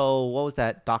 yeah. So what was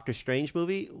that Doctor Strange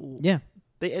movie? Yeah.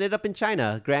 They ended up in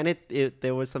China. Granted,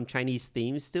 there was some Chinese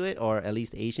themes to it, or at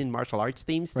least Asian martial arts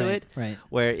themes to it, right?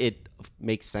 Where it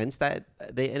makes sense that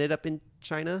they ended up in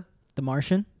China. The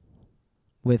Martian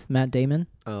with Matt Damon.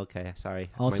 Oh, okay, sorry.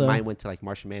 Also, my mind went to like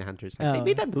Martian Manhunters. Like, they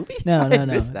made that movie? No.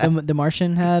 The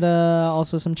Martian had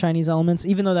also some Chinese elements,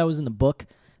 even though that was in the book.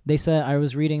 They said, I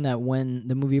was reading that when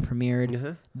the movie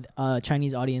premiered,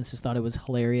 Chinese audiences thought it was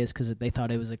hilarious because they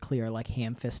thought it was a clear like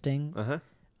ham-fisting.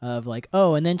 Of like,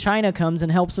 oh, and then China comes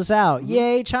and helps us out.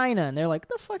 Yay, China. And they're like,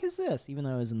 the fuck is this? Even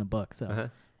though it was in the book. So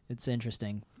it's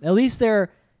interesting. At least they're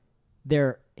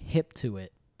hip to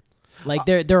it. Like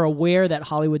they're aware that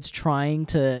Hollywood's trying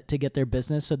to get their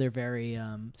business, so they're very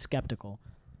skeptical.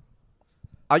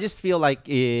 I just feel like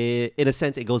in a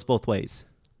sense it goes both ways.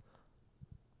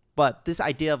 But this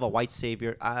idea of a white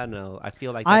savior, I don't know. I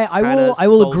feel like that's I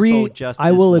will agree.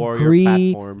 I will agree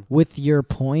platform. With your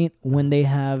point when they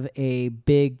have a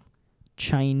big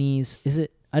Chinese. Is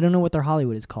it? I don't know what their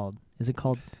Hollywood is called. Is it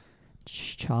called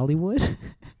Chollywood?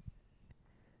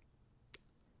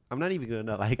 I'm not even gonna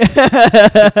know. Like,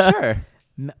 sure.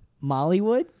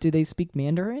 Mollywood? Do they speak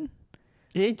Mandarin?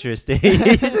 Interesting.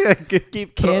 You're just gonna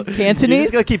keep Cantonese. You're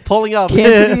just gonna keep pulling up.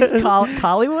 Cantonese,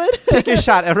 Hollywood. Take your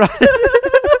shot, Imran.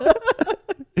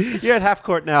 You're at half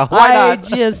court now. Why I not?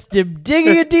 just am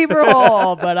digging a deeper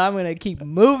hole, but I'm gonna keep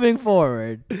moving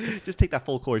forward. Just take that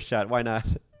full court shot. Why not?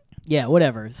 Yeah,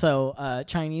 whatever. So,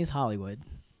 Chinese Hollywood,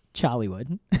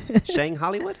 Chollywood, Shang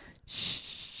Hollywood?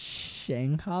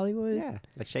 Shang Hollywood. Yeah,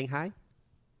 like Shanghai.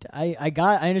 I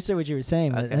understood what you were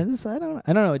saying, but Okay. I don't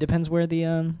know. It depends where the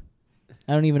I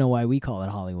don't even know why we call it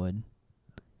Hollywood.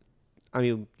 I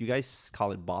mean, you guys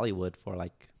call it Bollywood for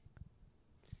like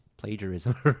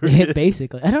plagiarism.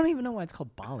 Basically, I don't even know why it's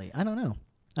called Bali. I don't know.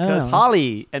 Because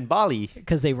Holly and Bali.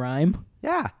 Because they rhyme.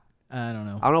 Yeah. I don't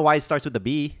know. I don't know why it starts with the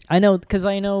B. I know because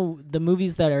I know the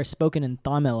movies that are spoken in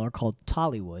Tamil are called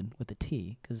Tollywood with a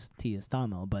T because T is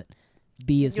Tamil, but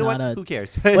B is You know not what? a. Who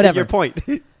cares? Whatever. Your point.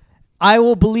 I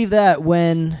will believe that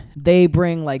when they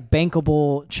bring like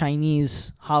bankable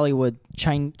Chinese Hollywood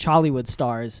Chollywood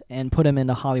stars and put them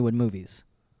into Hollywood movies.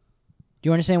 Do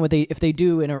you understand what if they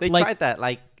do in a They like tried that,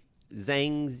 like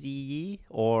Zhang Ziyi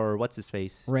or what's his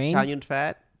face? Rain? Chow Yun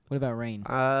Fat. what about Rain?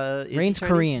 Is he Rain's Chinese?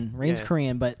 Korean. Rain's Yeah.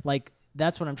 Korean, but like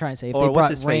that's what I'm trying to say. If Or they what's brought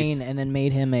his Rain face? and then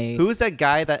made him a Who is that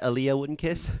guy that Aaliyah wouldn't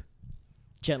kiss?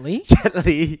 Jet Li. Jet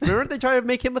Li. Remember they tried to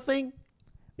make him a thing? It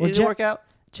Well, didn't work out.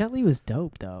 Jet Li was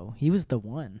dope though. He was the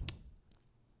one.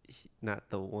 Not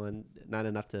the one. Not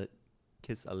enough to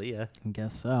kiss Aaliyah. I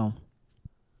guess so.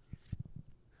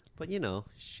 But you know,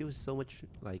 she was so much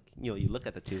like you look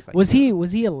at the two. It's like, Was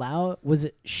he allowed? Was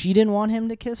it she didn't want him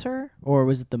to kiss her, or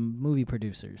was it the movie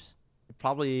producers?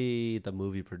 Probably the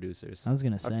movie producers. I was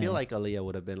gonna say. I feel like Aaliyah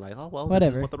would have been like, oh well,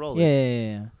 Whatever. This is what the role yeah, is.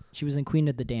 yeah. She was in Queen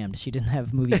of the Damned. She didn't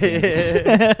have movie standards.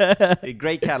 A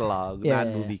great catalog, Yeah, not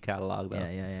yeah, movie catalog though.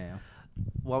 yeah.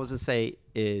 What I was gonna say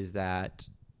is that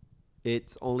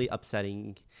it's only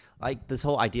upsetting. Like this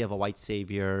whole idea of a white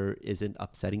savior isn't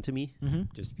upsetting to me, Mm-hmm.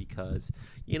 just because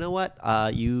you know what,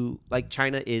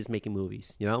 China is making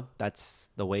movies. You know that's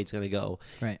the way it's gonna go,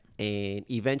 Right. and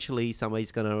eventually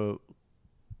somebody's gonna.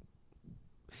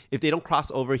 If they don't cross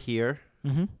over here,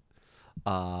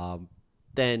 Mm-hmm.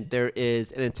 then there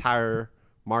is an entire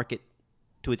market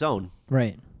to its own.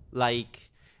 Right. Like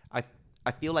I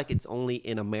feel like it's only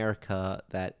in America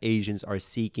that Asians are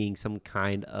seeking some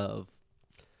kind of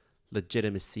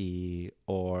legitimacy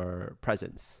or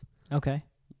presence. Okay.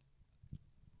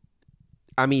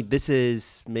 I mean, this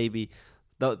is maybe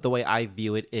the way I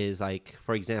view it is like,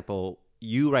 for example,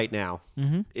 you right now,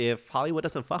 Mm-hmm. if Hollywood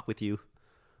doesn't fuck with you,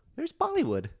 there's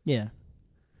Bollywood. Yeah.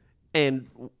 And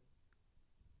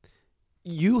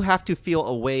you have to feel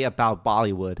a way about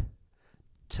Bollywood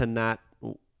to not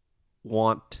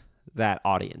want that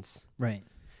audience. Right.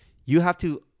 You have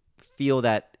to feel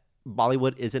that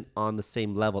Bollywood isn't on the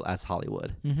same level as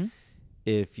Hollywood. Mm-hmm.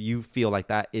 If you feel like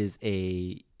that is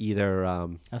either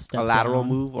a step lateral down.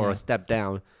 move or Yeah. a step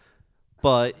down,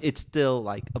 but it's still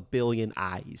like a billion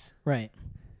eyes. Right.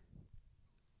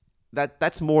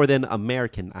 That's more than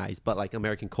American eyes, but like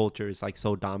American culture is like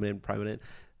so dominant and prevalent.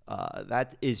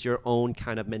 That is your own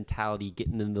kind of mentality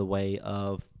getting in the way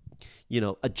of,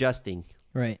 adjusting.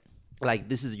 Right. Like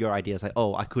this is your idea. It's like,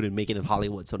 oh, I couldn't make it in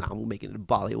Hollywood, so now I'm making it in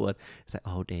Bollywood. It's like,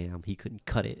 oh damn, he couldn't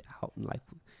cut it out in like,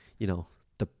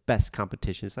 the best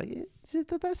competition. It's like, is it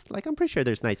the best? Like I'm pretty sure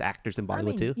there's nice actors in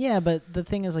Bollywood too. Yeah, but the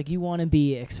thing is, like, you want to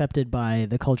be accepted by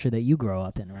the culture that you grow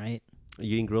up in, right?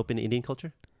 You didn't grow up in Indian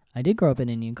culture, I did grow up in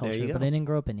Indian There culture, you but go. I didn't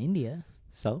grow up in India.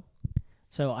 so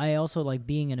So I also like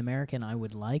being an American. I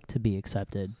would like to be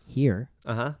accepted here.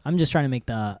 uh-huh. I'm just trying to make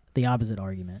the opposite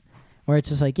argument, where it's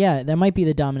just like, yeah, that might be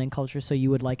the dominant culture, so you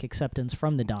would like acceptance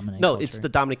from the dominant. No, culture. it's the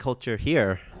dominant culture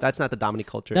here. That's not the dominant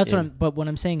culture. That's But what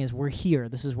I'm saying is, we're here.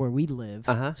 This is where we live.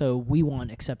 Uh-huh. So we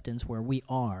want acceptance where we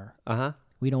are. Uh-huh.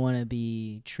 We don't want to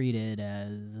be treated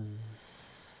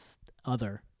as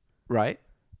other. Right.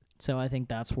 So I think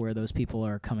that's where those people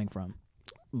are coming from.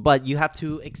 But you have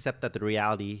to accept that the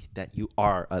reality that you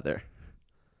are other.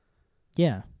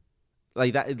 Yeah.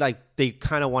 Like that. Like they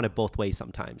kind of want it both ways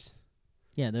sometimes.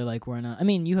 Yeah, they're like, we're not. I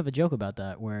mean, you have a joke about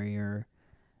that where you're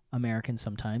American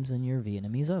sometimes and you're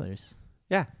Vietnamese others.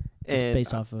 Yeah. Just And,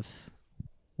 based off of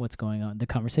what's going on, the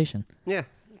conversation. Yeah.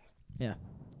 Yeah.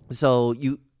 So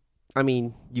you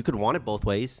could want it both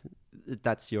ways.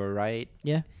 That's your right.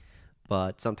 Yeah.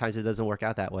 But sometimes it doesn't work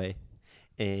out that way.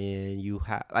 And you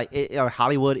have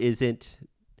Hollywood isn't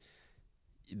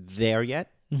there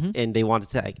yet. Mm-hmm. And they wanted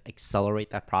to accelerate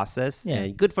that process. Yeah.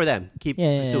 And good for them. Keep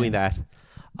Yeah, pursuing that.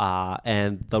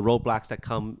 And the roadblocks that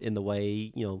come in the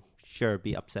way, sure,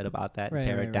 be upset about that, Right,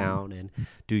 tear right, it down, and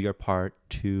do your part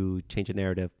to change the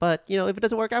narrative. But, if it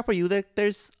doesn't work out for you,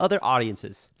 there's other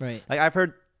audiences. Right. Like I've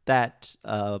heard that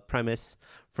premise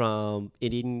from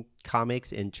Indian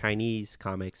comics and Chinese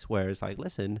comics where it's like,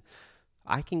 listen,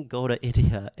 I can go to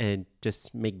India and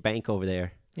just make bank over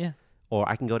there. Yeah. Or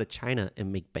I can go to China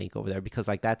and make bank over there because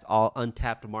like that's all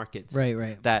untapped markets.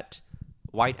 Right. That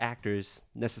white actors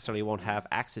necessarily won't have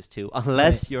access to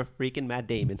unless you're freaking Matt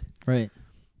Damon. Right.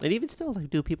 And even still, like,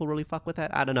 do people really fuck with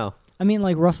that? I don't know. I mean,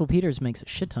 like Russell Peters makes a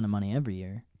shit ton of money every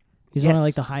year. He's one of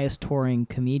like the highest touring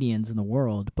comedians in the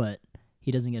world, but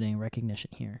he doesn't get any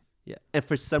recognition here. Yeah, and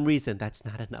for some reason, that's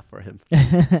not enough for him.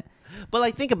 But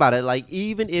like, think about it. Like,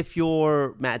 even if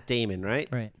you're Matt Damon, right?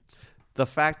 Right. The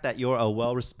fact that you're a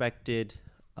well-respected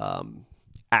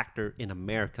actor in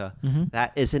America,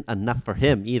 that isn't enough for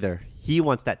him either. He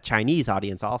wants that Chinese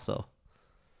audience also.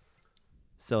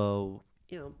 So,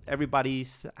 you know, everybody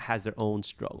has their own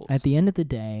struggles. At the end of the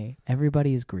day,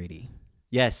 everybody is greedy.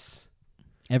 Yes.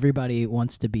 Everybody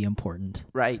wants to be important.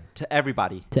 Right. To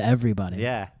everybody. To everybody.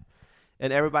 Yeah.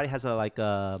 And everybody has a like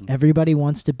everybody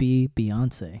wants to be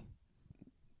Beyonce.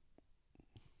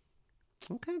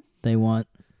 Okay. They want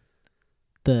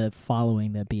the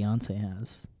following that Beyonce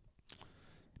has.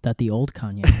 That the old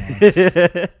Kanye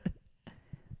has.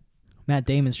 Matt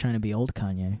Damon's trying to be old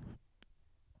Kanye.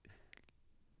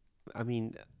 I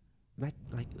mean,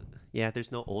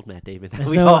 there's no old Matt Damon. There's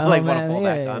We no all old like want Matt- to fall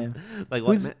yeah, back yeah, on. Like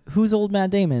Who's old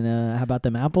Matt Damon? How about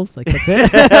them apples? Like that's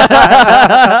it.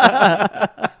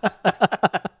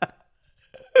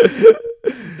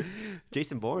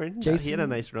 Jason Bourne. He had a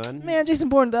nice run. Man, Jason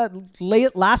Bourne, that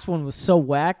last one was so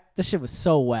whack. This shit was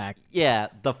so whack. Yeah,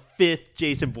 the 5th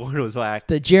Jason Bourne was whack.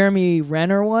 The Jeremy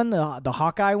Renner one, the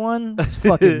Hawkeye one, was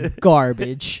fucking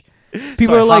garbage.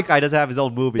 People are like, Hawkeye doesn't have his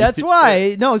own movie. that's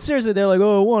why. No, seriously, they're like,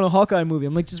 oh, I want a Hawkeye movie.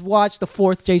 I'm like, just watch the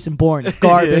 4th Jason Bourne. It's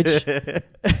garbage.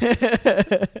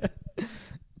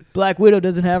 Black Widow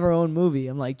doesn't have her own movie.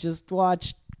 I'm like, just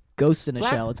watch Ghost in a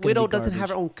Shell. It's Black gonna Widow be doesn't garbage. have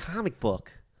her own comic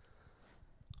book.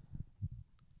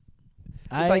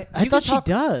 I thought she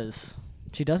does.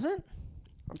 She doesn't?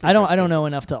 I don't know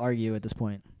enough to argue at this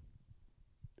point.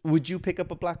 Would you pick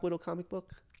up a Black Widow comic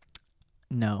book?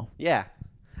 No. Yeah.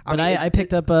 But I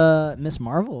picked up Miss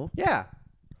Marvel. Yeah.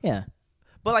 Yeah.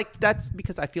 But like that's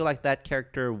because I feel like that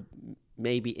character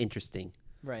may be interesting.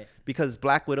 Right. Because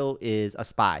Black Widow is a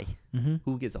spy. Mm-hmm.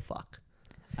 Who gives a fuck?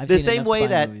 I've The seen same enough way spy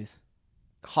that movies.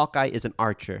 Hawkeye is an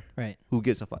archer. Right. Who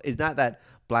gives a fuck? It's not that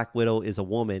Black Widow is a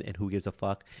woman and who gives a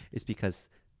fuck. It's because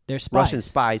They're spies. Russian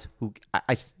spies who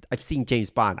I've seen James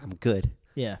Bond. I'm good.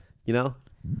 Yeah. You know?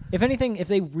 If anything, if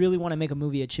they really want to make a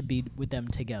movie, it should be with them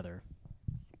together.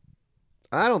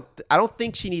 I don't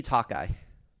think she needs Hawkeye.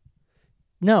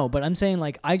 No, but I'm saying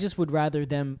like I just would rather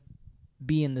them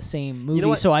be in the same movie,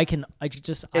 what? so I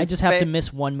just have to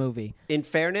miss one movie. In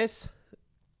fairness,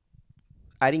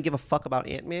 I didn't give a fuck about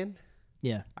Ant-Man.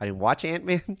 Yeah. I didn't watch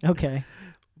Ant-Man. Okay.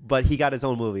 But he got his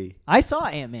own movie. I saw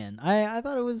Ant-Man. I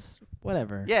thought it was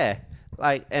whatever. Yeah.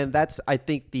 Like, and that's, I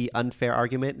think, the unfair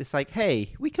argument. It's like,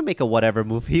 hey, we can make a whatever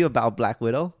movie about Black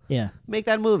Widow. Yeah. Make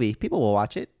that movie. People will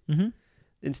watch it. Mm-hmm.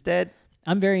 Instead,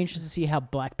 I'm very interested to see how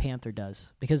Black Panther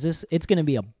does because it's going to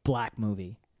be a black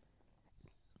movie.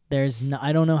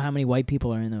 I don't know how many white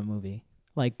people are in that movie.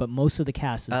 Like, but most of the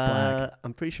cast is black.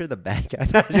 I'm pretty sure the bad guy.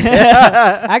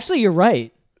 Actually, you're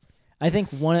right. I think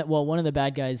one of the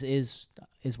bad guys is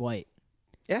white.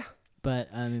 Yeah. But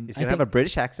he's gonna have a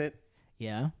British accent.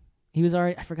 Yeah. He was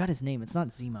already. I forgot his name. It's not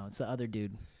Zemo. It's the other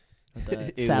dude with the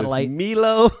It satellite. was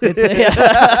Milo.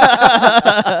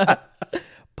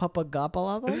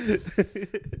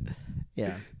 Papagopoulopoulos?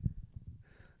 Yeah.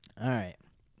 All right.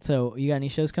 So you got any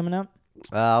shows coming up?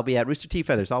 I'll be at Rooster Teeth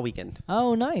Feathers all weekend.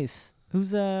 Oh, nice.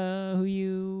 Who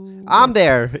you? I'm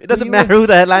there. It doesn't you matter who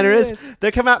the headliner is. with?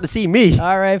 They're coming out to see me.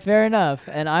 All right, fair enough.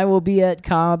 And I will be at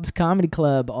Cobb's Comedy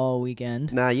Club all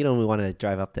weekend. Nah, you don't want to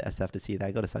drive up to SF to see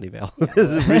that. Go to Sunnyvale. This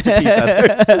is Rooster Teeth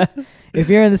Feathers. If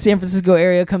you're in the San Francisco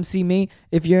area, come see me.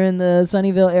 If you're in the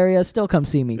Sunnyvale area, still come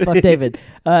see me. Fuck David.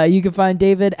 You can find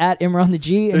David at Imran the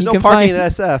G. There's and no parking in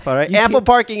SF, all right? Ample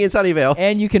parking in Sunnyvale.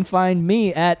 And you can find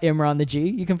me at Imran the G.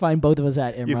 You can find both of us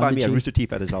at Imran the G. You find me at Rooster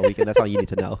Teeth Feathers all weekend. That's all you need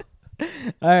to know.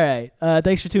 All right.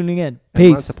 Thanks for tuning in. Imran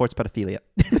Peace. supports pedophilia.